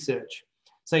 360 search.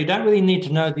 So you don't really need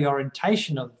to know the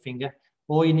orientation of the finger.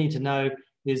 All you need to know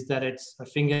is that it's a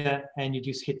finger and you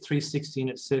just hit 360 and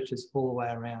it searches all the way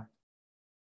around.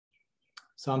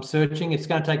 So I'm searching. It's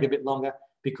going to take a bit longer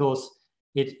because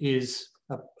it is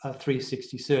a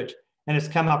 360 search, and it's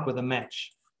come up with a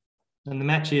match. And the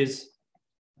match is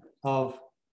of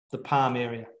the palm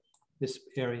area, this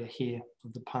area here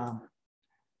of the palm.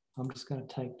 I'm just going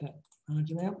to take that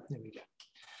margin out. There we go.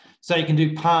 So you can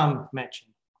do palm matching.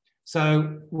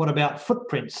 So what about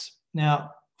footprints?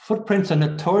 Now, footprints are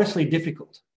notoriously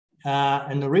difficult.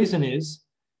 And the reason is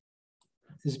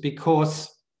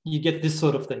because you get this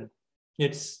sort of thing.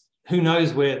 It's who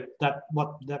knows where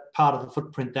what that part of the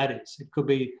footprint that is. It could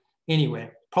be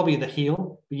anywhere, probably the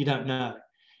heel, but you don't know.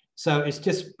 So it's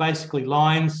just basically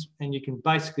lines, and you can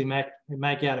basically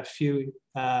make out a few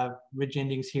ridge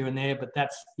endings here and there, but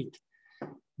that's it.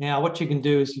 Now, what you can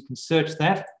do is you can search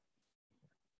that,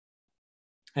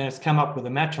 and it's come up with a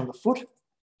match on the foot.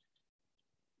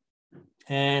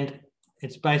 And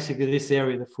it's basically this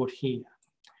area of the foot here.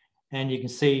 And you can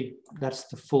see that's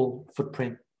the full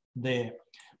footprint there.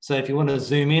 So if you want to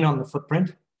zoom in on the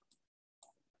footprint,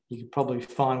 you can probably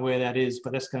find where that is,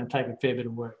 but that's going to take a fair bit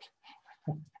of work.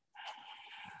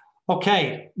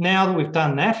 Okay, now that we've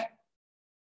done that,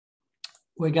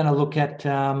 we're going to look at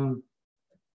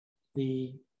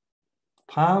the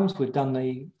palms. We've done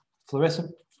the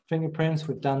fluorescent fingerprints.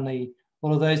 We've done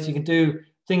all of those. You can do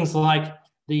things like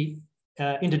the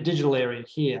interdigital area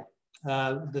here,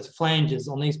 the flanges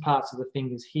on these parts of the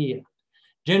fingers here.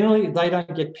 Generally, they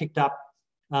don't get picked up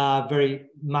very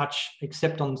much,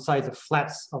 except on, say, the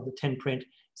flats of the 10 print.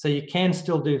 So you can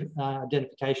still do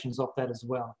identifications of that as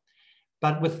well.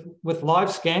 But with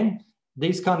live scan,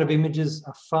 these kind of images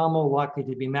are far more likely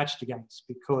to be matched against,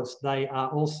 because they are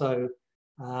also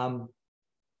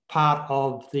part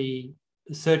of the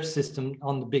search system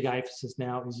on the big aphyses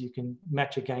now. Is you can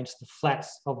match against the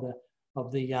flats of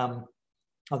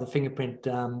the fingerprint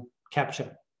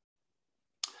capture.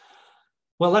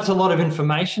 Well, that's a lot of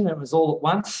information. It was all at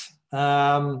once.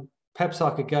 Perhaps I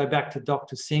could go back to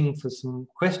Dr. Singh for some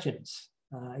questions,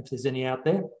 if there's any out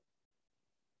there.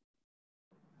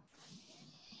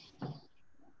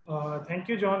 Thank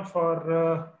you, John,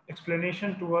 for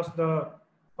explanation to us the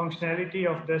functionality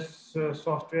of this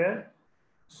software.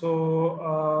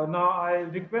 So now I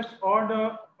request all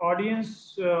the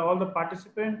audience, all the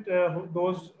participants,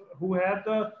 those who have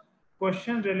the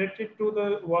questions related to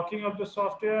the working of the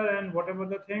software and whatever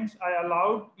the things, I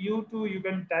allowed you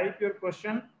can type your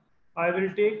question. I will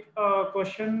take a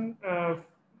question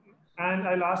and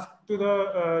I'll ask to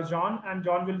the John, and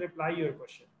John will reply your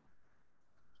question.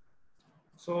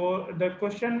 So the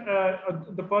question,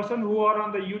 the person who are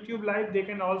on the YouTube live, they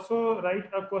can also write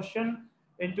a question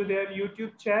into their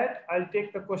YouTube chat. I'll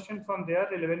take the question from their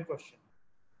relevant question.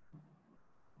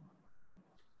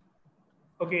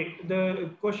 Okay,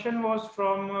 the question was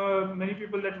from many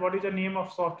people that what is the name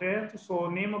of software? So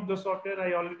name of the software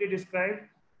I already described.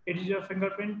 It is a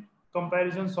fingerprint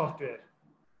comparison software.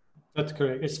 That's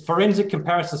correct. It's Forensic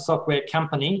Comparison Software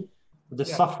Company. The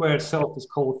software itself is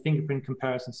called Fingerprint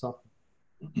Comparison Software.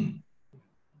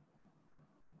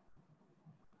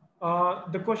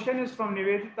 The question is from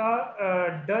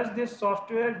Nivedita. Does this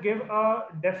software give a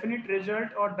definite result,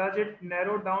 or does it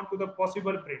narrow down to the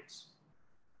possible prints?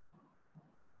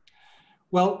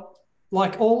 Well,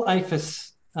 like all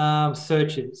APHIS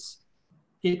searches,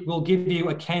 it will give you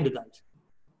a candidate.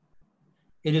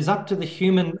 It is up to the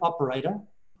human operator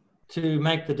to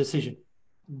make the decision.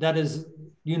 That is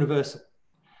universal.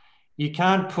 You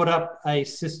can't put up a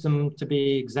system to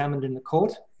be examined in the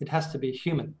court. It has to be a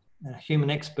human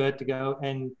expert to go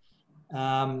and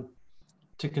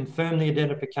to confirm the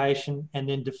identification and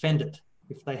then defend it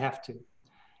if they have to.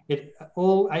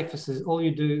 All APHISes,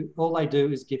 all they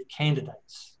do is give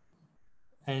candidates.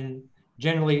 And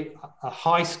generally a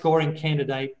high scoring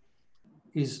candidate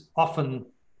is often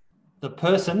the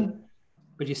person,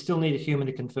 but you still need a human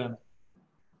to confirm it.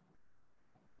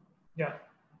 Yeah.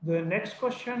 The next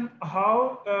question,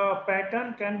 how a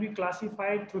pattern can be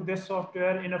classified through this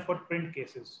software in a footprint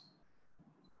cases?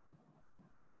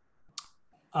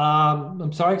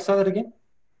 I'm sorry, say that again?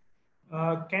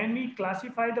 Can we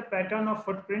classify the pattern of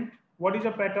footprint? What is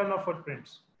a pattern of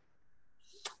footprints?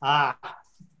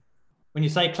 When you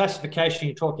say classification,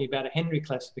 you're talking about a Henry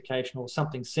classification or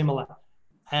something similar.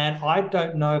 And I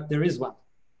don't know if there is one.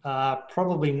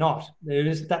 Probably not. There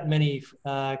isn't that many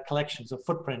collections of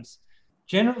footprints.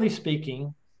 Generally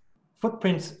speaking,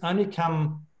 footprints only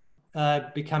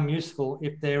become useful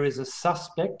if there is a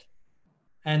suspect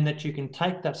and that you can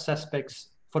take that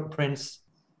suspect's footprints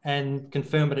and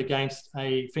confirm it against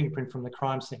a fingerprint from the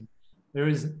crime scene. There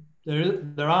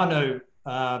are no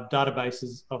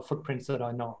databases of footprints that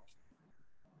I know.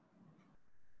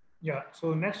 Yeah.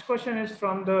 So next question is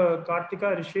from the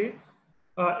Kartika Rishi.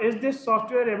 Is this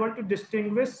software able to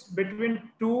distinguish between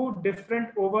two different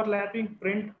overlapping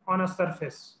print on a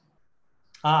surface?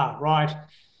 Ah, right.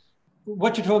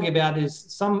 What you're talking about is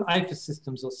some APHIS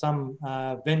systems or some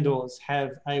vendors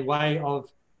have a way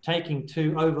of taking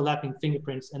two overlapping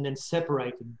fingerprints and then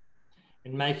separating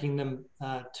and making them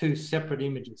two separate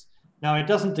images. Now, it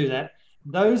doesn't do that.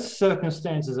 Those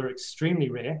circumstances are extremely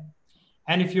rare.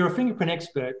 And if you're a fingerprint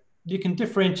expert, you can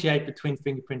differentiate between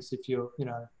fingerprints if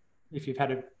if you've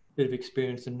had a bit of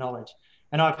experience and knowledge.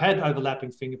 And I've had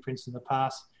overlapping fingerprints in the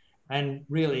past, and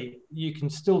really, you can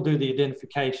still do the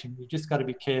identification. You just got to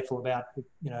be careful about,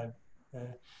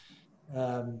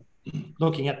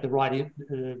 looking at the right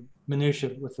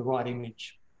minutia with the right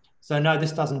image. So no,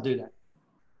 this doesn't do that.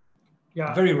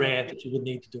 Yeah. Very rare that you would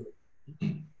need to do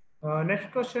it.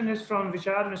 Next question is from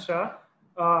Vishal Mishra.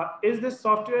 Is this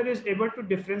software is able to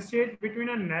differentiate between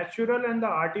a natural and the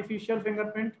artificial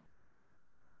fingerprint?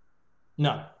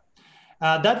 No.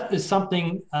 That is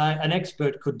something an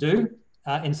expert could do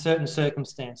in certain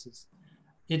circumstances.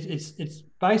 It's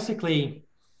basically,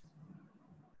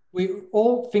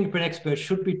 all fingerprint experts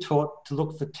should be taught to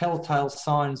look for telltale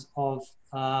signs of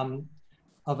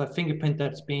a fingerprint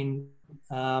that's been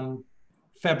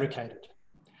fabricated.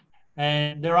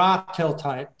 And there are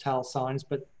telltale signs,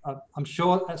 but I'm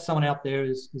sure that someone out there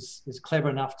is clever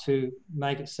enough to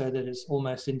make it so that it's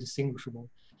almost indistinguishable.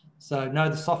 So no,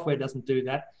 the software doesn't do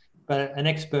that, but an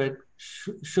expert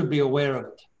should be aware of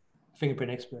it,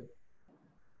 fingerprint expert.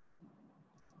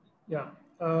 Yeah.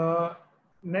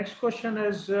 Next question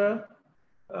is, in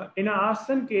an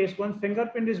arson case, when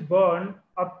fingerprint is burned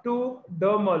up to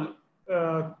dermal,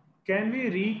 can we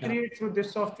recreate through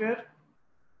this software?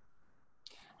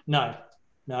 No.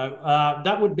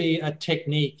 That would be a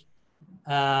technique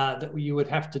that you would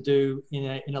have to do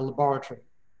in a laboratory.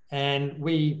 And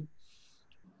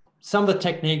some of the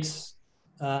techniques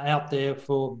out there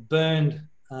for burned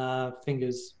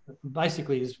fingers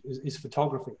basically is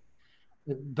photography.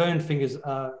 Burned fingers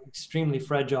are extremely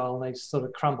fragile and they sort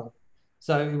of crumble.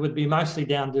 So it would be mostly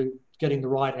down to getting the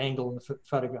right angle in the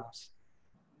photographs.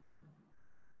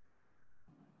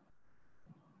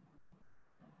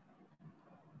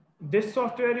 This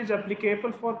software is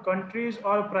applicable for countries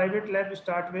or private lab to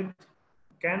start with.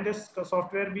 Can this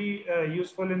software be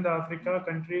useful in the Africa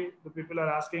country? The people are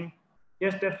asking.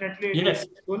 Yes, definitely. Yes. It is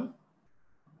useful.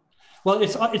 Well,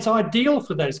 it's ideal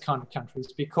for those kind of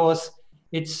countries because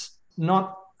it's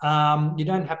not, you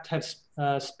don't have to have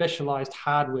specialized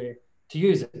hardware to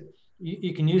use it.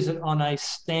 You can use it on a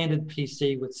standard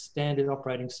PC with standard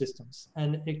operating systems.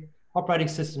 And operating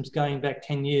systems going back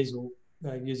 10 years will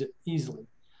use it easily.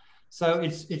 So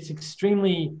it's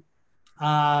extremely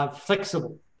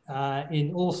flexible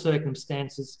in all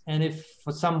circumstances. And if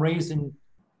for some reason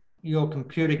your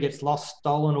computer gets lost,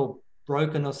 stolen, or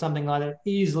broken or something like that,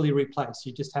 easily replaced.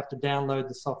 You just have to download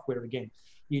the software again.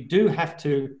 You do have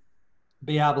to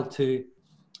be able to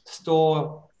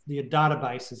store your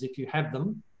databases, if you have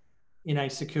them, in a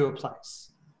secure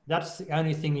place. That's the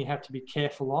only thing you have to be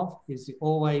careful of, is you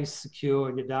always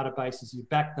secure your databases. You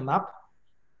back them up,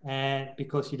 and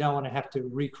because you don't want to have to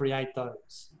recreate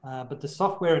those. But the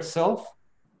software itself,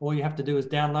 all you have to do is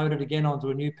download it again onto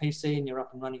a new PC and you're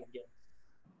up and running again.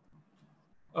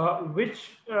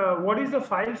 What is the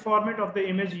file format of the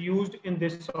image used in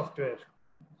this software?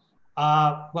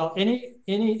 Well, any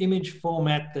image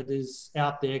format that is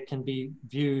out there can be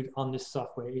viewed on this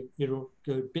software. It'll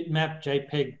go bitmap,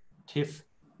 JPEG, TIFF,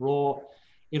 RAW.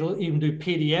 It'll even do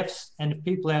PDFs. And if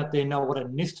people out there know what a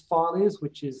NIST file is,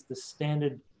 which is the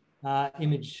standard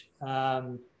image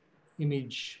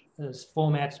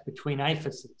formats between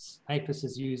APHISes. APHIS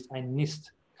has used a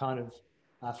NIST kind of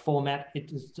format.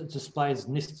 It displays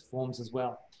NIST forms as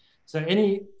well. So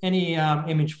any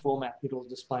image format, it'll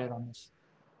display it on this.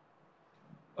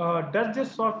 Does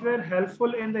this software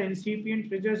helpful in the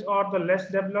incipient ridges or the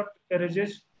less developed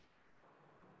ridges?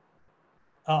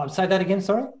 Say that again,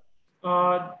 sorry?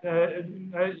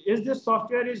 Is this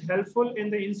software is helpful in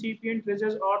the incipient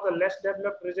ridges or the less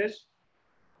developed ridges?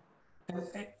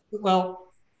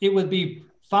 Well, it would be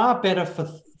far better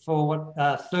for what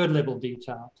third level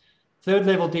detail. Third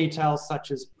level details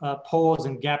such as pores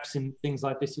and gaps in things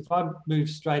like this. If I move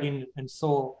straight in and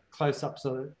saw close up,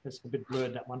 so it's a bit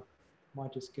blurred, that one.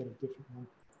 Might just get a different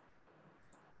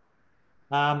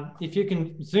one. If you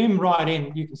can zoom right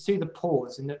in, you can see the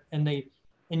pores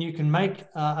and you can make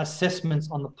assessments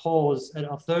on the pores at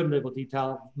a third level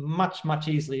detail much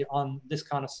easily on this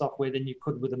kind of software than you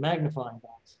could with a magnifying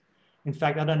glass. In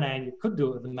fact, I don't know how you could do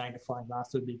it with a magnifying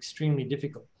glass. It would be extremely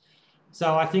difficult.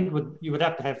 So I think you would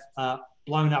have to have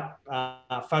blown up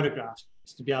photographs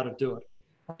to be able to do it.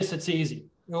 Yes, it's easy.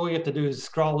 All you have to do is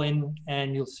scroll in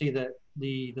and you'll see the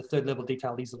third level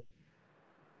detail easily.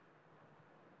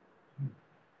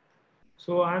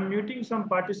 So I'm muting some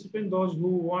participants, those who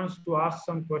wants to ask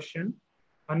some question,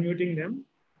 unmuting them.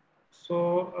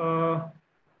 So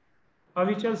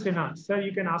Avichal Sinha, sir,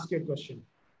 you can ask your question.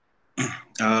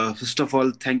 First of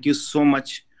all, thank you so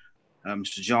much,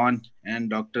 Mr. John and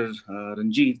Dr.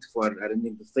 Ranjit for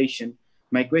arranging the session.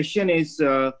 My question is,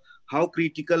 how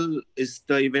critical is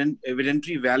the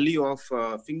evidentiary value of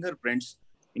fingerprints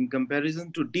in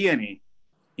comparison to DNA,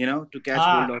 to catch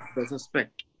hold of the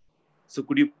suspect? So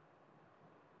could you...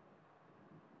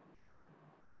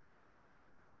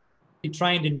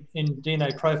 Trained in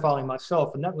DNA profiling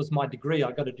myself, and that was my degree.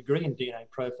 I got a degree in DNA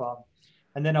profiling.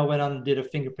 And then I went on and did a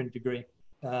fingerprint degree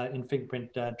in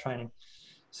fingerprint training.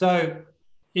 So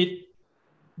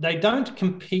they don't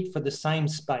compete for the same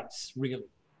space, really.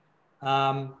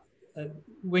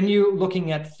 When you're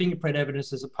looking at fingerprint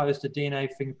evidence as opposed to DNA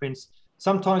fingerprints,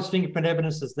 sometimes fingerprint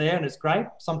evidence is there and it's great.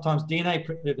 Sometimes DNA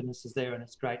evidence is there and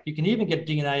it's great. You can even get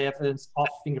DNA evidence off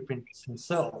fingerprints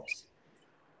themselves.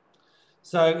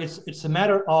 So it's a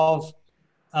matter of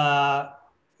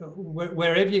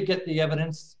wherever you get the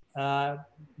evidence,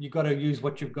 you've got to use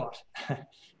what you've got,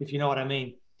 if you know what I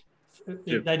mean.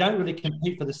 Yep. They don't really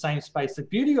compete for the same space. The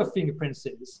beauty of fingerprints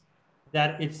is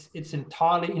that it's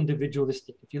entirely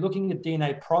individualistic. If you're looking at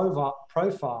DNA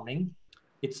profiling,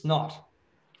 it's not.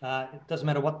 It doesn't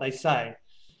matter what they say.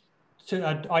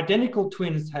 Identical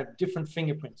twins have different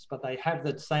fingerprints, but they have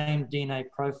the same DNA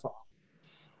profile.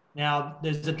 Now,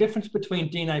 there's a difference between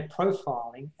DNA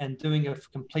profiling and doing a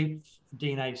complete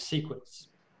DNA sequence.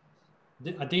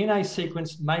 A DNA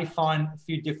sequence may find a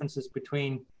few differences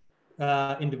between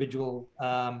individual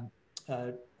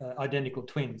identical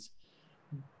twins.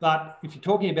 But if you're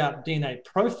talking about DNA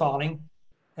profiling,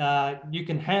 you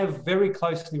can have very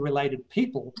closely related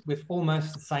people with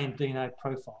almost the same DNA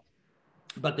profile,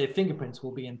 but their fingerprints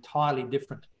will be entirely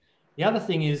different. The other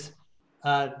thing is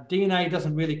DNA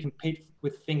doesn't really compete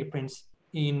with fingerprints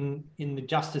in the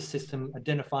justice system,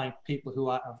 identifying people who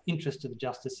are of interest to the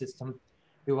justice system,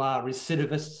 who are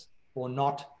recidivists or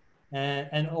not,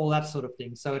 and all that sort of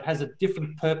thing. So it has a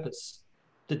different purpose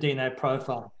to DNA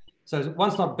profiling. So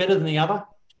one's not better than the other.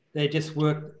 They just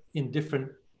work in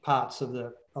different parts of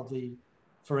the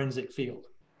forensic field.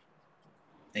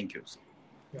 Thank you.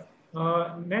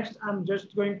 Yeah. Next, I'm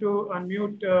just going to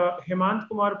unmute Hemant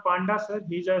Kumar Panda, sir.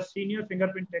 He's a senior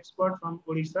fingerprint expert from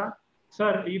Odisha.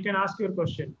 Sir, you can ask your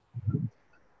question.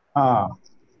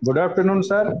 Good afternoon,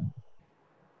 sir.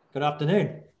 Good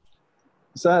afternoon.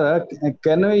 Sir,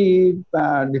 can we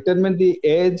determine the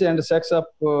age and sex of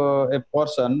a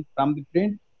person from the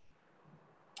print?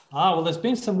 Well, there's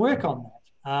been some work on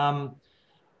that.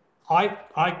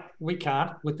 We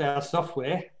can't with our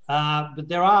software, but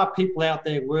there are people out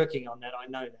there working on that. I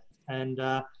know that, and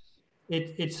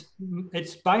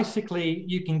it's basically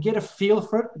you can get a feel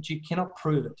for it, but you cannot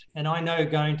prove it. And I know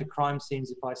going to crime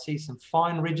scenes, if I see some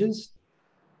fine ridges,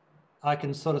 I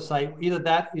can sort of say either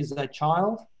that is a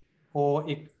child, or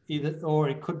it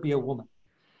could be a woman.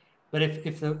 But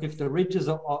if the ridges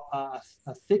are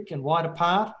thick and wide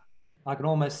apart, I can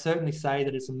almost certainly say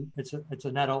that it's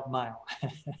an adult male.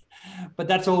 But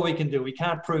that's all we can do. We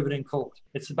can't prove it in court.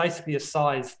 It's basically a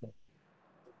size thing.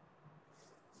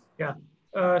 Yeah.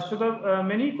 So the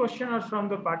many questions are from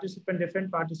the participant.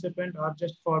 Different participants are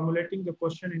just formulating the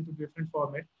question into different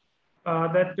format.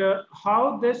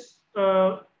 How this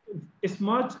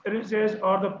smudge ridges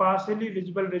or the partially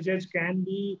visible ridges can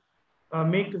be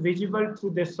made visible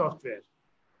through this software.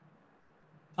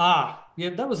 Yeah,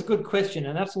 that was a good question,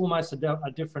 and that's almost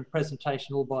a different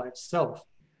presentation all by itself.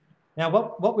 Now,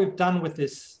 what we've done with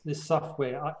this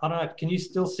software, I don't know, can you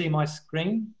still see my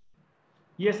screen?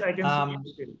 Yes, I can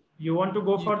see it. You want to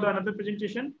go for another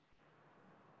presentation?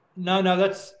 No,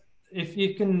 that's, if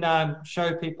you can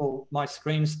show people my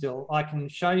screen still, I can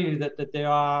show you that there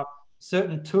are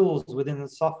certain tools within the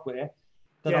software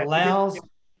that allows...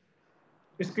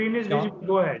 The screen is visible,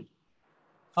 go ahead.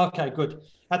 Okay, good.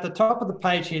 At the top of the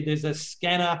page here, there's a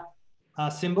scanner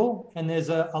symbol and there's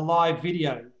a live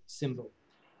video symbol.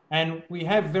 And we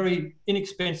have very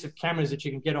inexpensive cameras that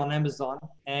you can get on Amazon,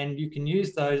 and you can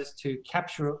use those to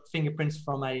capture fingerprints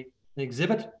from an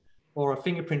exhibit or a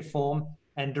fingerprint form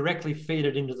and directly feed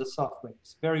it into the software.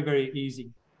 It's very, very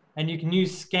easy. And you can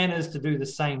use scanners to do the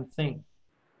same thing.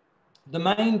 The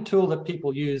main tool that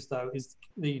people use, though, is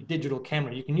the digital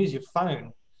camera. You can use your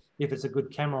phone if it's a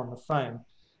good camera on the phone.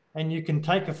 and you can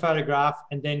take a photograph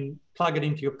and then plug it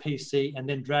into your PC and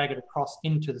then drag it across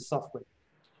into the software.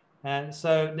 And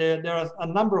so there are a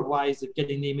number of ways of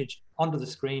getting the image onto the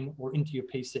screen or into your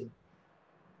PC.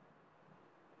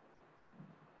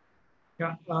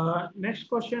 Yeah. Next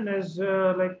question is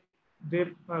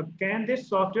can this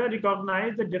software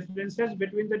recognize the differences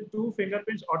between the two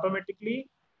fingerprints automatically,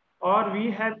 or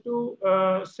we have to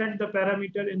set the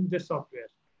parameter in this software?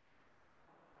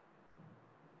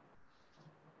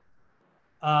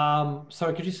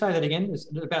 Sorry, could you say that again? Is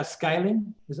it about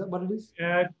scaling? Is that what it is?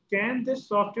 Can this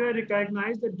software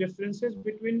recognize the differences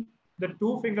between the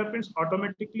two fingerprints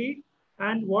automatically,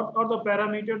 and what are the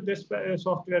parameters this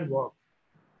software works?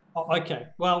 Oh, okay.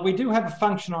 Well, we do have a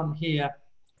function on here,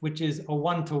 which is a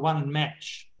one-to-one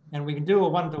match. And we can do a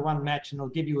one-to-one match and it'll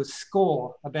give you a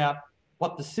score about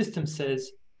what the system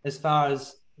says as far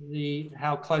as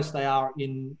how close they are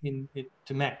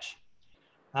to match.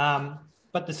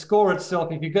 But the score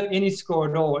itself, if you've got any score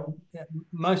at all,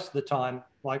 most of the time,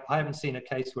 like I haven't seen a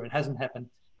case where it hasn't happened,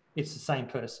 it's the same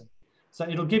person. So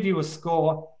it'll give you a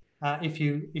score if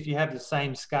you have the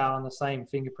same scale and the same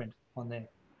fingerprint on there.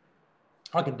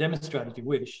 I can demonstrate if you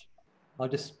wish. I'll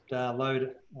just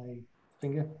load a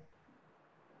finger.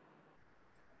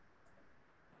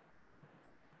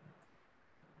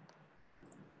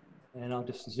 And I'll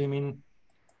just zoom in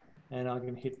and I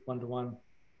can hit one-to-one.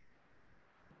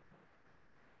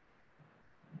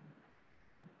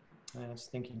 I was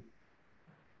thinking.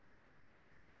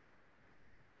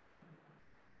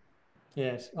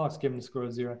 Yes, oh, it's given the score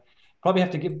of 0. Probably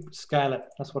have to scale it.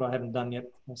 That's what I haven't done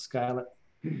yet. I'll scale it.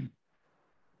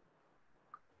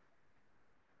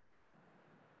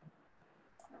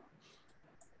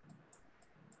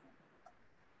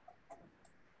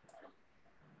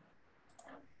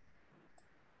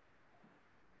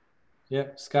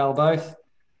 Yep, scale both.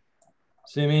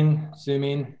 Zoom in,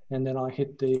 and then I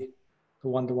hit the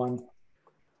one-to-one.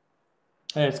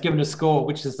 Yeah, it's given a score,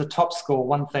 which is the top score,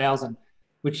 1,000,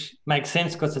 which makes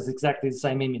sense because it's exactly the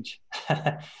same image.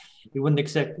 You wouldn't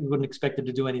expect it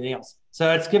to do anything else.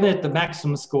 So it's given it the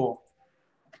maximum score.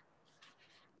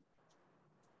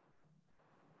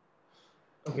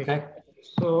 Okay.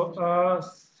 So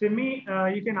Simi,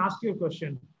 you can ask your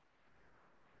question.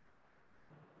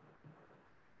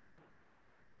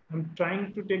 I'm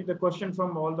trying to take the question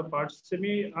from all the parts.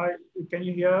 Simi, can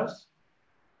you hear us?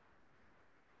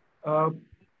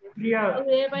 Priya.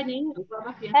 Simi, you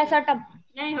can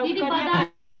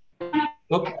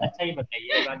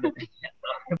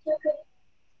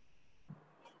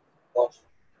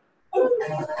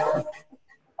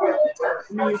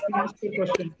ask your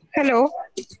question. Hello.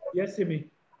 Yes, Simi.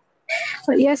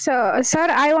 Yes, sir.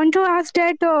 I want to ask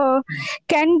that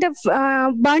can the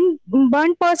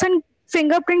burnt person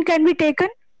fingerprint can be taken?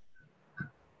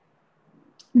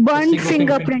 Burnt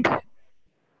fingerprint.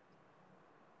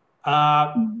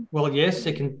 Well, yes,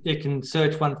 it can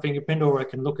search one fingerprint or it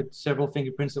can look at several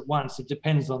fingerprints at once. It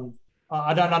depends on.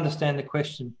 I don't understand the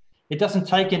question. It doesn't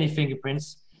take any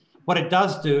fingerprints. What it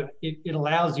does do, it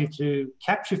allows you to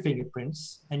capture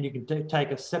fingerprints, and you can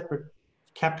take a separate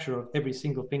capture of every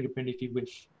single fingerprint if you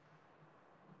wish.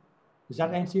 Does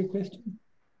that answer your question?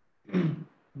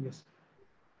 Yes.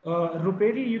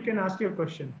 Ruperi, you can ask your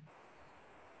question.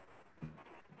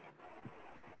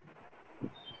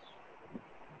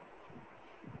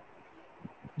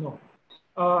 No.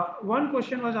 One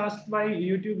question was asked by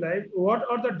YouTube Live. What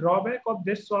are the drawbacks of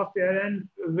this software and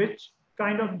which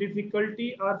kind of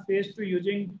difficulty are faced to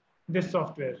using this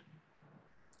software?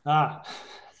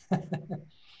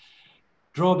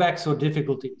 Drawbacks or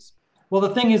difficulties. Well,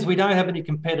 the thing is, we don't have any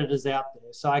competitors out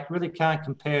there, so I really can't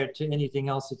compare it to anything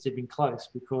else that's even close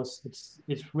because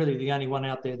it's really the only one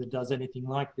out there that does anything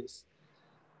like this.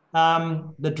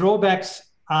 The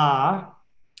drawbacks are,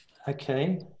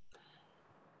 okay,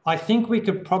 I think we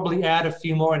could probably add a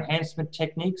few more enhancement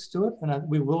techniques to it, and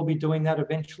we will be doing that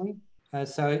eventually.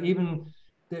 So even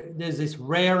there's this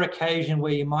rare occasion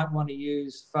where you might want to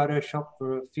use Photoshop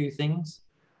for a few things.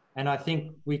 And I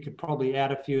think we could probably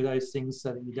add a few of those things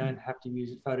so that you don't have to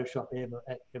use Photoshop ever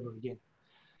again.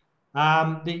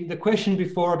 The question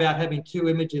before about having two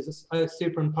images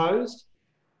superimposed,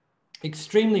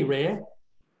 extremely rare,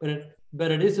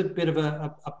 but it is a bit of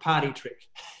a party trick,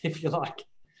 if you like.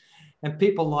 And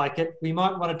people like it. We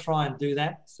might want to try and do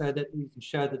that so that we can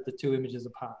show that the two images are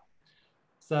apart.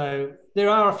 So there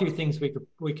are a few things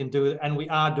we can do, and we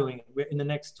are doing it. In the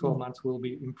next 12 months, we'll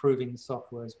be improving the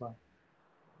software as well.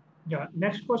 Yeah,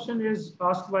 next question is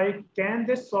asked by, can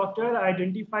this software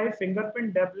identify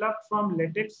fingerprint developed from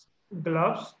latex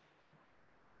gloves?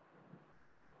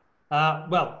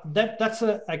 Well, that's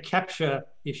a capture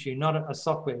issue, not a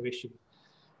software issue.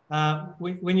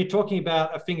 When you're talking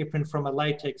about a fingerprint from a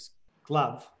latex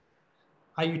glove,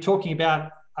 are you talking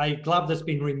about a glove that's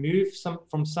been removed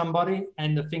from somebody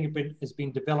and the fingerprint has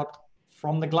been developed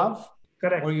from the glove?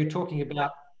 Correct. Or are you talking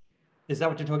about, is that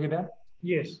what you're talking about?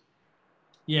 Yes.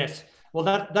 Yes. Well,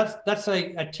 that's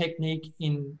a technique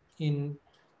in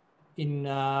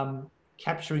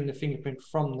capturing the fingerprint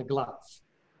from the glove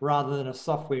rather than a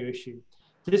software issue.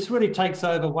 This really takes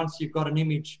over once you've got an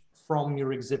image from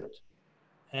your exhibit.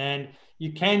 And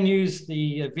you can use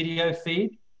the video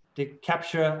feed to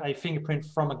capture a fingerprint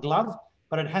from a glove,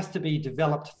 but it has to be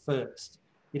developed first.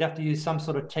 You'd have to use some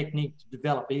sort of technique to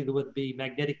develop, either with the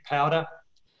magnetic powder.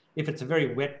 If it's a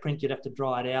very wet print, you'd have to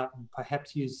dry it out and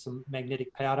perhaps use some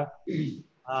magnetic powder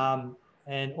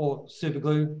or super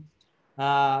glue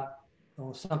or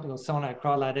something, or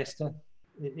cyanocrylate ester,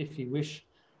 if you wish.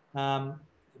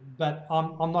 But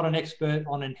I'm not an expert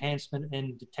on enhancement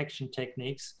and detection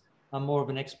techniques. I'm more of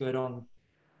an expert on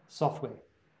software.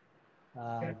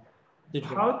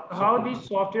 How this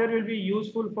software will be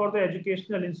useful for the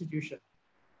educational institution?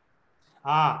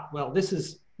 Well, this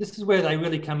is where they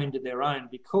really come into their own,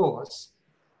 because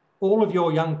all of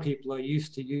your young people are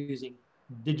used to using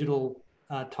digital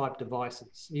type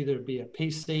devices, either it be a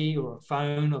PC or a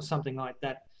phone or something like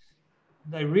that.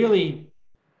 They really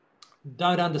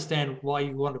don't understand why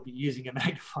you want to be using a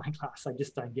magnifying glass. They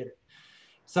just don't get it.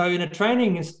 So in a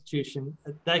training institution,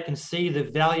 they can see the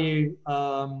value,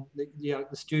 the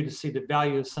students see the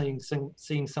value of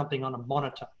seeing something on a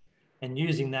monitor and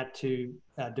using that to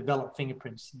develop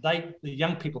fingerprints. The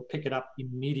young people pick it up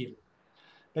immediately.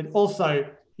 But also,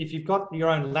 if you've got your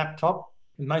own laptop,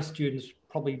 and most students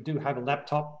probably do have a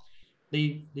laptop,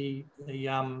 the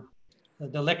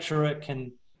lecturer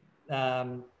can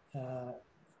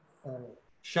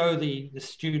show the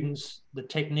students the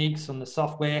techniques on the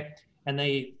software, and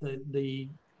the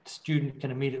student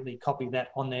can immediately copy that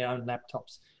on their own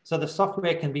laptops. So the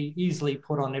software can be easily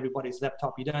put on everybody's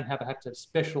laptop. You don't have to have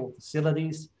special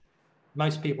facilities.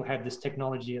 Most people have this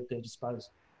technology at their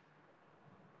disposal.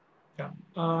 Yeah.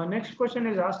 Next question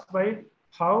is asked by,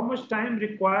 how much time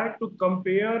required to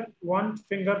compare one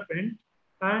fingerprint,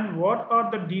 and what are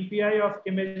the DPI of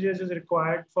images is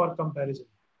required for comparison?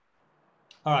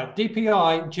 All right,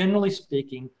 DPI, generally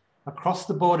speaking, across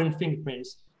the board in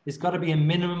fingerprints, is got to be a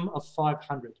minimum of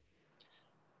 500.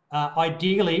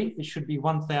 Ideally, it should be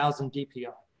 1000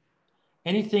 DPI.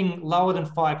 Anything lower than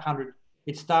 500,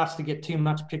 it starts to get too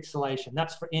much pixelation.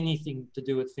 That's for anything to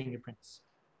do with fingerprints,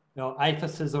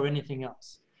 aphyses or anything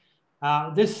else.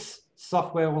 This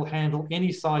software will handle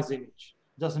any size image.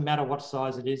 It doesn't matter what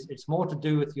size it is. It's more to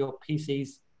do with your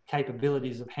PC's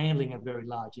capabilities of handling a very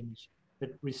large image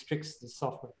that restricts the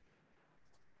software.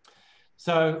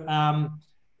 So,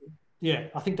 yeah,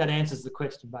 I think that answers the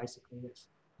question basically, yes.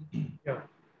 Yeah.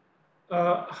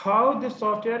 How this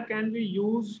software can be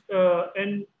used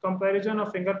in comparison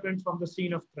of fingerprints from the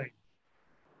scene of crime?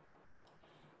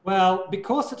 Well,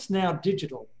 because it's now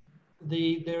digital,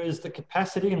 there is the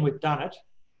capacity, and we've done it,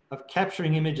 of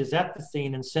capturing images at the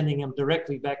scene and sending them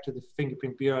directly back to the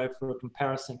Fingerprint Bureau for a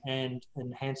comparison and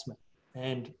enhancement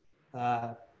and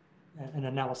an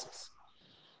analysis.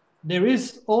 There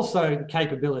is also the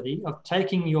capability of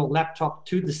taking your laptop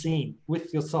to the scene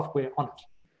with your software on it.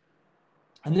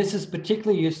 And this is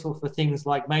particularly useful for things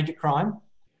like major crime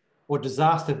or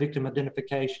disaster victim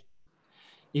identification.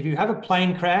 If you have a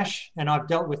plane crash, and I've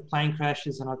dealt with plane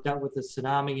crashes and I've dealt with the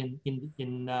tsunami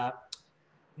in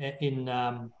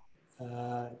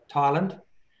Thailand,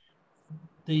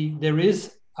 there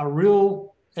is a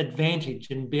real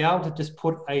advantage in being able to just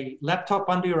put a laptop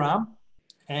under your arm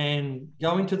and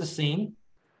go into the scene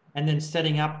and then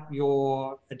setting up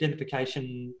your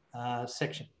identification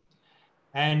section.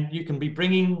 And you can be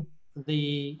bringing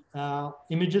the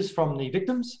images from the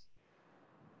victims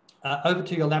over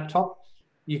to your laptop.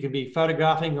 You can be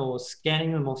photographing or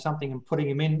scanning them or something and putting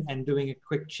them in and doing a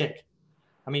quick check.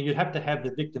 I mean, you'd have to have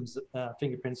the victim's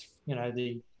fingerprints,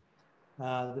 the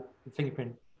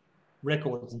fingerprint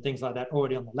records and things like that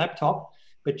already on the laptop,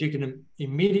 but you can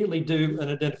immediately do an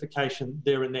identification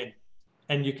there and then,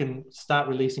 and you can start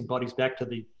releasing bodies back to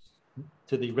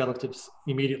the relatives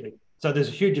immediately. So there's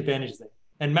a huge advantage there.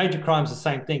 And major crimes, the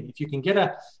same thing. If you can get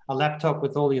a laptop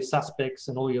with all your suspects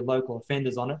and all your local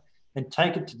offenders on it and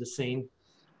take it to the scene,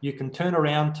 you can turn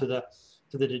around to the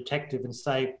detective and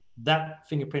say, that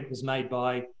fingerprint was made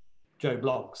by Joe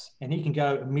Bloggs, and he can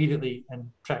go immediately and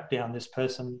track down this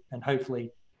person and hopefully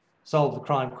solve the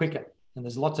crime quicker. And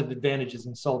there's lots of advantages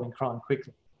in solving crime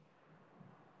quickly.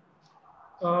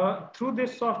 Through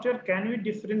this software, can we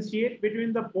differentiate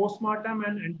between the post-mortem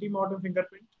and ante-mortem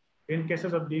fingerprint in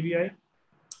cases of DVI?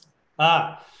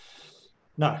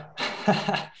 No.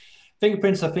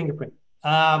 Fingerprints are fingerprint.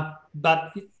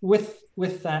 But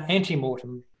with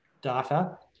ante-mortem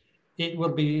data, it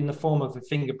will be in the form of a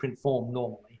fingerprint form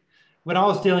normally. When I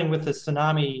was dealing with the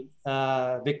tsunami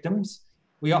victims,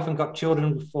 we often got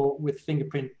children with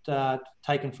fingerprint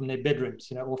taken from their bedrooms,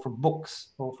 you know, or from books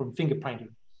or from finger painting.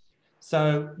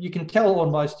 So you can tell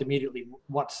almost immediately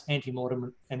what's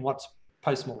ante-mortem and what's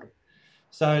post-mortem.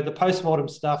 So the post-mortem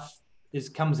stuff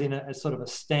comes in a sort of a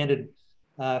standard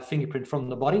fingerprint from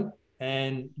the body,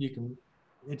 and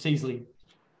it's easily,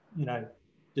 you know,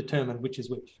 determined which is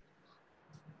which.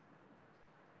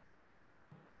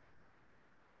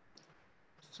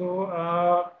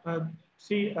 So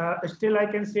still I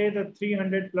can say the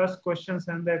 300 plus questions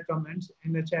and their comments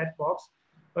in the chat box,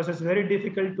 because it's very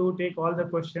difficult to take all the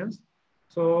questions.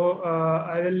 So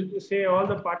I will say all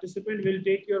the participants will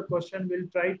take your question. We'll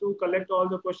try to collect all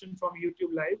the questions from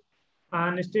YouTube Live.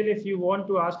 And still, if you want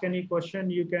to ask any question,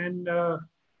 you can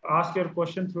ask your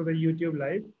question through the YouTube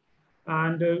Live.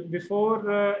 And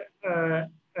before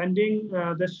ending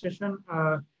this session,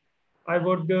 I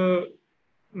would do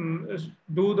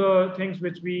the things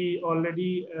which we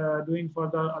already doing for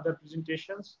the other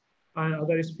presentations and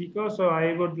other speakers. So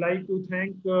I would like to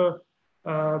thank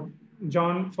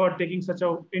John for taking such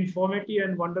an informative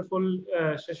and wonderful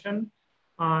session.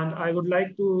 And I would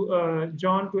like to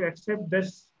John to accept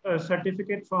this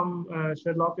certificate from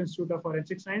Sherlock Institute of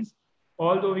Forensic Science.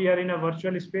 Although we are in a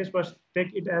virtual space, but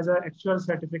take it as an actual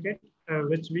certificate,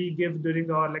 which we give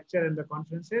during our lecture and the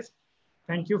conferences.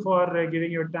 Thank you for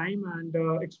giving your time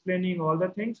and explaining all the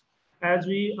things. As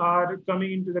we are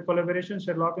coming into the collaboration,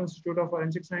 Sherlock Institute of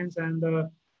Forensic Science and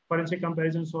the Forensic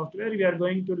Comparison Software, we are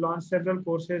going to launch several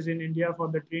courses in India for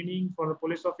the training, for the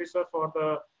police officer, for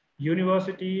the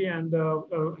university, and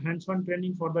the hands-on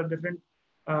training for the different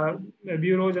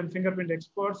bureaus and fingerprint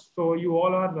experts. So you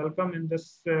all are welcome in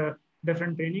this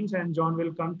different trainings, and John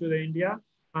will come to the India.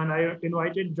 And I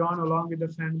invited John along with the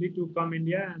family to come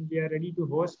India, and we are ready to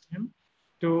host him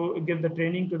to give the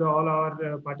training to all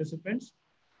our participants.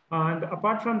 And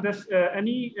apart from this,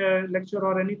 any lecture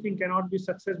or anything cannot be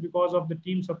success because of the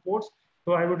team supports.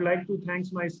 So I would like to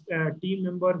thank my team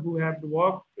member who have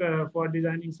worked for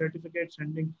designing certificates,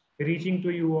 reaching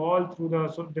to you all through the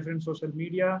different social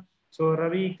media. So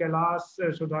Ravi, Kailas,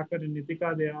 Sudhakar, and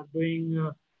Nitika, they are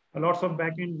doing lots of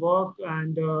back-end work,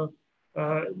 and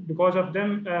because of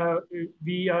them,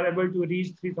 we are able to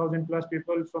reach 3,000 plus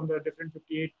people from the different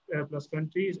 58 plus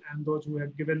countries, and those who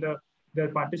have given their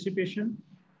participation.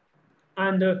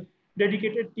 And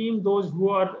dedicated team, those who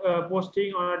are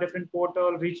posting on a different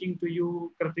portal, reaching to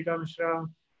you: Kritika Mishra,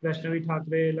 Vaishnavi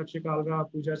Thakre, Lakshya Kalra,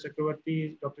 Pooja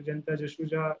Chakravarti, Dr. Janita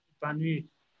Jasuja,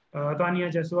 Tanya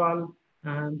Jaiswal.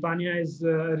 And Tanya is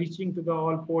reaching to the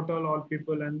all portal, all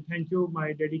people. And thank you,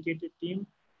 my dedicated team.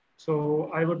 So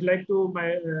I would like to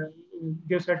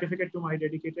give certificate to my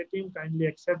dedicated team. Kindly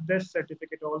accept this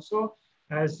certificate also,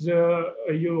 as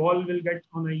you all will get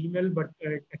on an email, but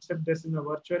accept this in a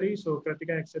virtually. So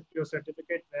Kritika, accept your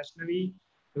certificate. Vaishnavi,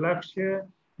 Lakshya,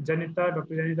 Janita,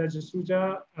 Dr. Janita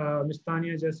Jasuja, Ms.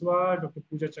 Tanya Jaiswal, Dr.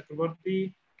 Pooja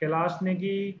Chakravarti, Kailash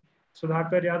Negi,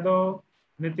 Sudhakar Yadav,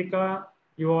 Nitika,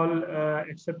 you all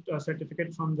accept a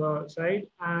certificate from the side.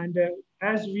 And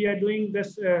as we are doing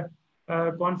this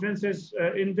conferences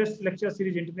in this lecture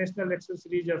series, international lecture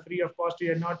series, are free of cost. We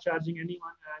are not charging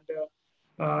anyone.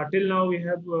 And till now, we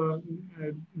have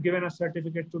given a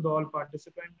certificate to the all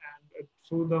participants and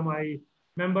through my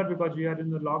member, because we are in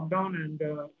the lockdown. And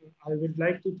I would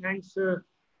like to thank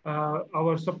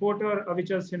our supporter,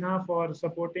 Avichal Sinha, for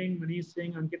supporting, Manish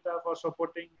Singh, Ankita for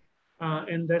supporting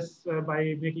in this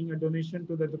by making a donation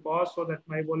to the cause, so that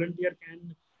my volunteer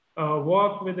can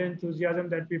work with enthusiasm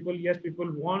that people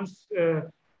wants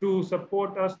to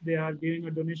support us. They are giving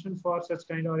a donation for such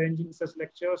kind of arranging such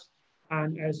lectures.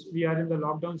 And as we are in the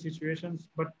lockdown situations,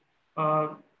 but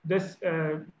this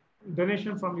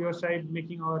donation from your side,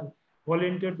 making our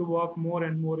volunteer to work more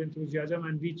and more enthusiasm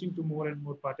and reaching to more and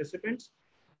more participants.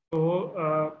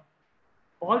 So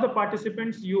all the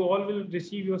participants, you all will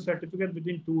receive your certificate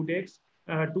within 2 days.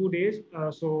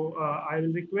 So I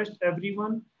will request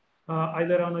everyone,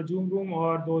 either on a Zoom room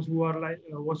or those who are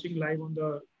watching live on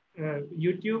the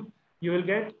YouTube, you will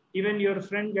get, even your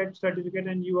friend gets certificate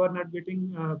and you are not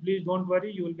getting, please don't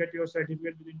worry, you will get your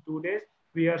certificate within 2 days.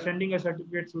 We are sending a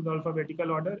certificate through the alphabetical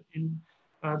order.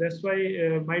 That's why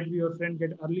might be your friend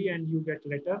get early and you get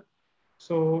later.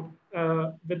 So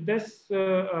with this,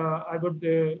 I would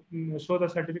show the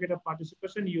certificate of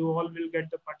participation. You all will get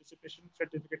the participation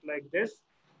certificate like this.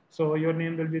 So your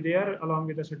name will be there along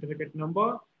with the certificate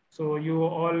number. So you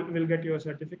all will get your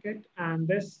certificate. And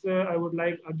this, I would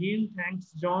like again,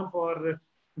 thanks John for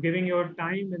giving your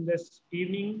time in this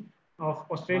evening of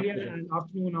Australia and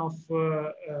afternoon of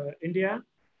India,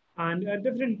 and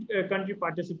different country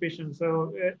participation.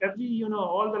 So every,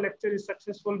 all the lecture is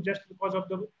successful just because of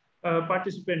the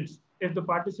participants. If the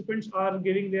participants are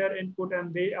giving their input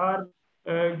and they are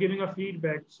giving a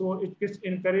feedback, so it gives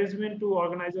encouragement to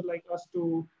organizer like us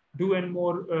to do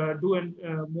more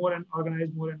and organize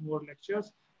more and more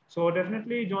lectures. So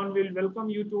definitely, John, will welcome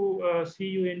you to see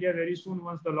you India very soon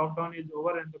once the lockdown is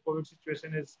over and the COVID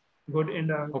situation is good in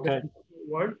the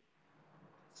world.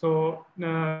 So.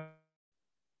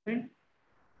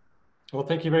 Well,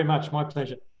 thank you very much. My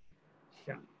pleasure.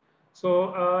 Yeah.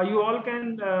 So you all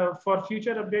can, for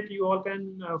future update, you all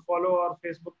can follow our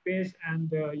Facebook page, and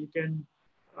you can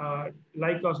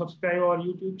like or subscribe our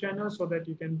YouTube channel so that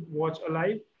you can watch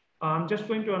live. I'm just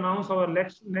going to announce our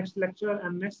next lecture,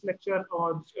 and next lecture,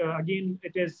 or again,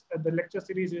 it is the lecture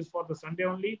series is for the Sunday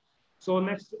only. So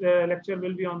next lecture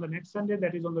will be on the next Sunday,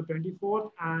 that is on the 24th,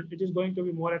 and it is going to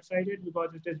be more excited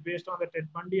because it is based on the Ted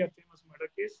Bundy, a famous murder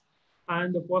case.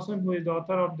 And the person who is the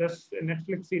author of this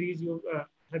Netflix series, you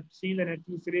have seen the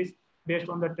Netflix series based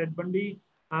on the Ted Bundy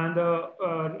and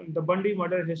the Bundy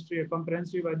murder history, a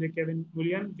comprehensive by the Kevin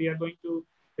Bullion. We are going to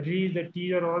read the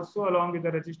teaser also along with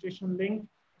the registration link.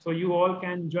 So you all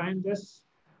can join this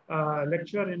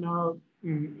lecture in our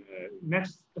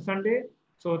next Sunday.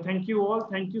 So thank you all.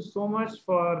 Thank you so much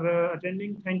for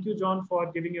attending. Thank you, John,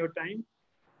 for giving your time.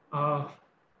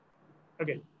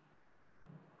 Again.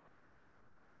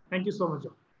 Thank you so much,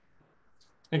 John.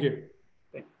 Thank you.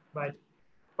 Bye.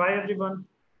 Bye, everyone.